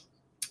channel.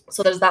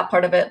 So there's that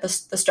part of it, the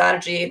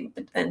strategy,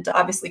 and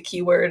obviously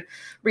keyword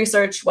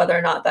research, whether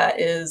or not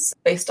that is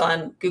based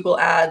on Google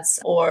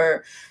Ads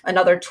or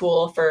another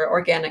tool for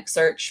organic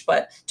search,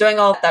 but doing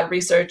all that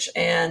research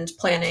and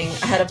planning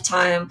ahead of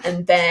time.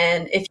 And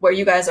then if where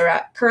you guys are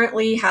at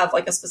currently have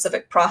like a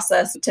specific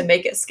process to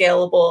make it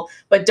scalable,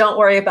 but don't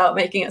worry about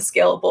making it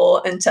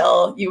scalable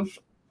until you've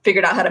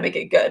figured out how to make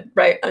it good,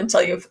 right?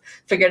 Until you've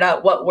figured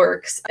out what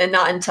works, and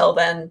not until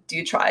then do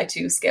you try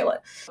to scale it.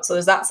 So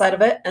there's that side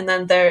of it. And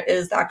then there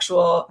is the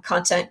actual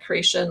content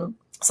creation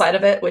side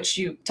of it, which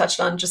you touched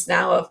on just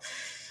now, of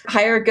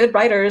hire good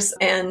writers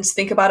and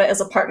think about it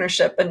as a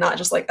partnership and not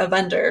just like a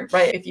vendor,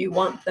 right? If you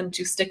want them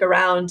to stick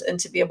around and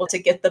to be able to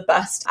get the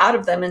best out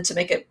of them and to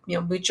make it,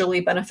 mutually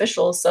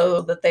beneficial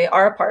so that they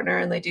are a partner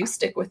and they do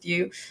stick with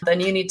you, then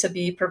you need to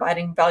be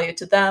providing value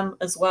to them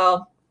as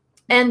well.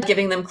 And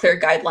giving them clear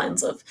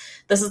guidelines of,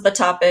 this is the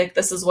topic,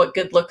 this is what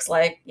good looks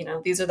like,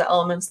 these are the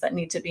elements that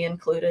need to be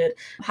included,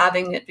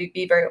 having it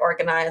be very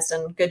organized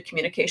and good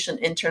communication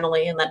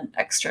internally and then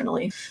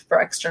externally for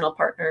external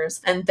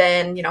partners. And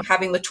then,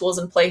 having the tools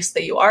in place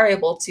that you are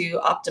able to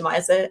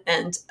optimize it.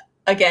 And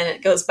again,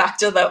 it goes back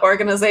to the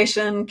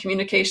organization,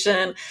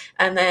 communication,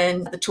 and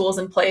then the tools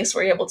in place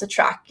where you're able to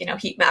track,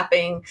 heat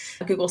mapping,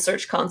 Google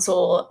Search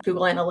Console,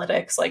 Google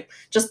Analytics, like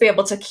just be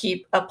able to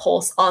keep a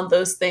pulse on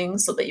those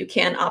things so that you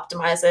can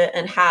optimize it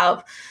and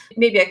have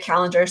maybe a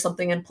calendar or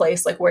something in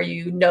place, like where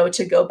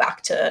to go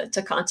back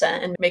to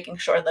content and making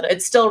sure that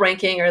it's still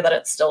ranking or that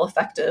it's still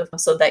effective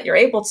so that you're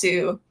able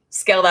to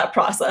scale that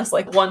process.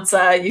 Like once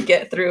you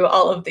get through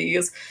all of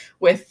these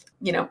with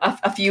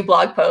a few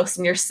blog posts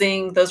and you're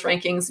seeing those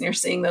rankings and you're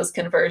seeing those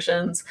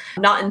conversions,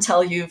 not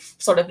until you've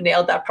sort of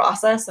nailed that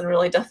process and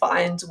really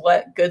defined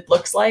what good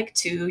looks like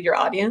to your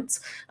audience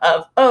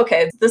of,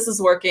 okay, this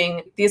is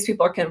working. These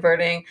people are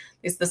converting.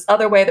 Is this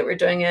other way that we're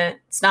doing it?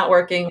 It's not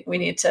working. We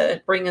need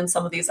to bring in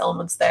some of these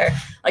elements there.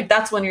 Like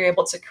that's when you're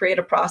able to create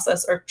a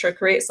process or to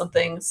create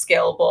something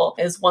scalable,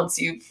 is once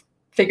you've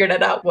figured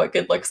it out what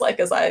good looks like,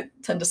 as I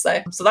tend to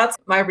say. So that's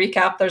my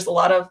recap. There's a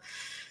lot of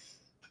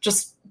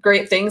just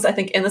great things, I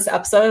think, in this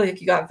episode. Like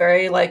you got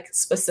very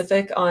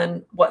specific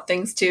on what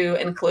things to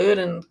include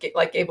and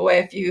gave away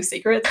a few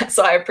secrets.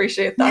 So I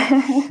appreciate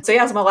that.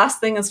 So my last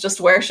thing is just,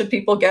 where should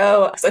people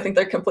go? Because I think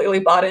they're completely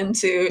bought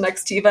into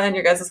Nextiva and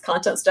your guys'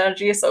 content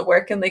strategy. So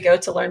where can they go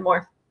to learn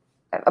more?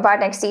 about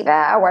Nextiva,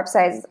 our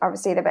website is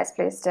obviously the best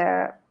place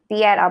to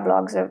be at. Our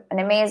blogs are an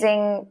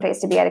amazing place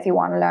to be at if you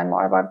want to learn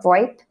more about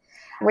VoIP.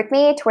 With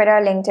me, Twitter,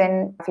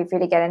 LinkedIn, feel free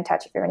to get in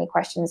touch if you have any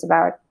questions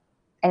about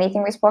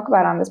anything we spoke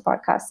about on this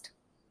podcast.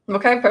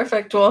 Okay,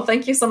 perfect. Well,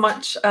 thank you so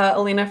much,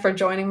 Alina, for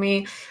joining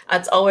me.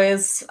 It's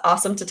always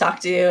awesome to talk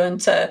to you and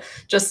to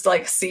just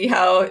like see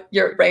how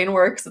your brain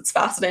works. It's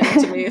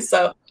fascinating to me.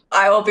 So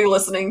I will be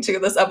listening to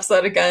this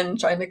episode again,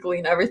 trying to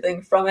glean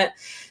everything from it.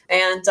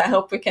 And I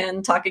hope we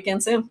can talk again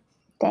soon.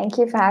 Thank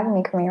you for having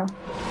me, Camille.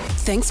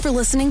 Thanks for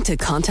listening to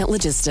Content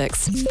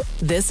Logistics.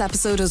 This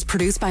episode was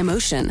produced by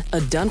Motion, a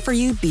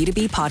done-for-you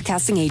B2B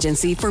podcasting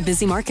agency for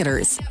busy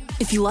marketers.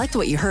 If you liked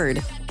what you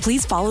heard,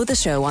 please follow the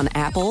show on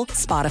Apple,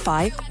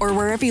 Spotify, or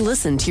wherever you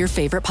listen to your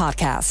favorite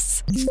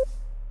podcasts.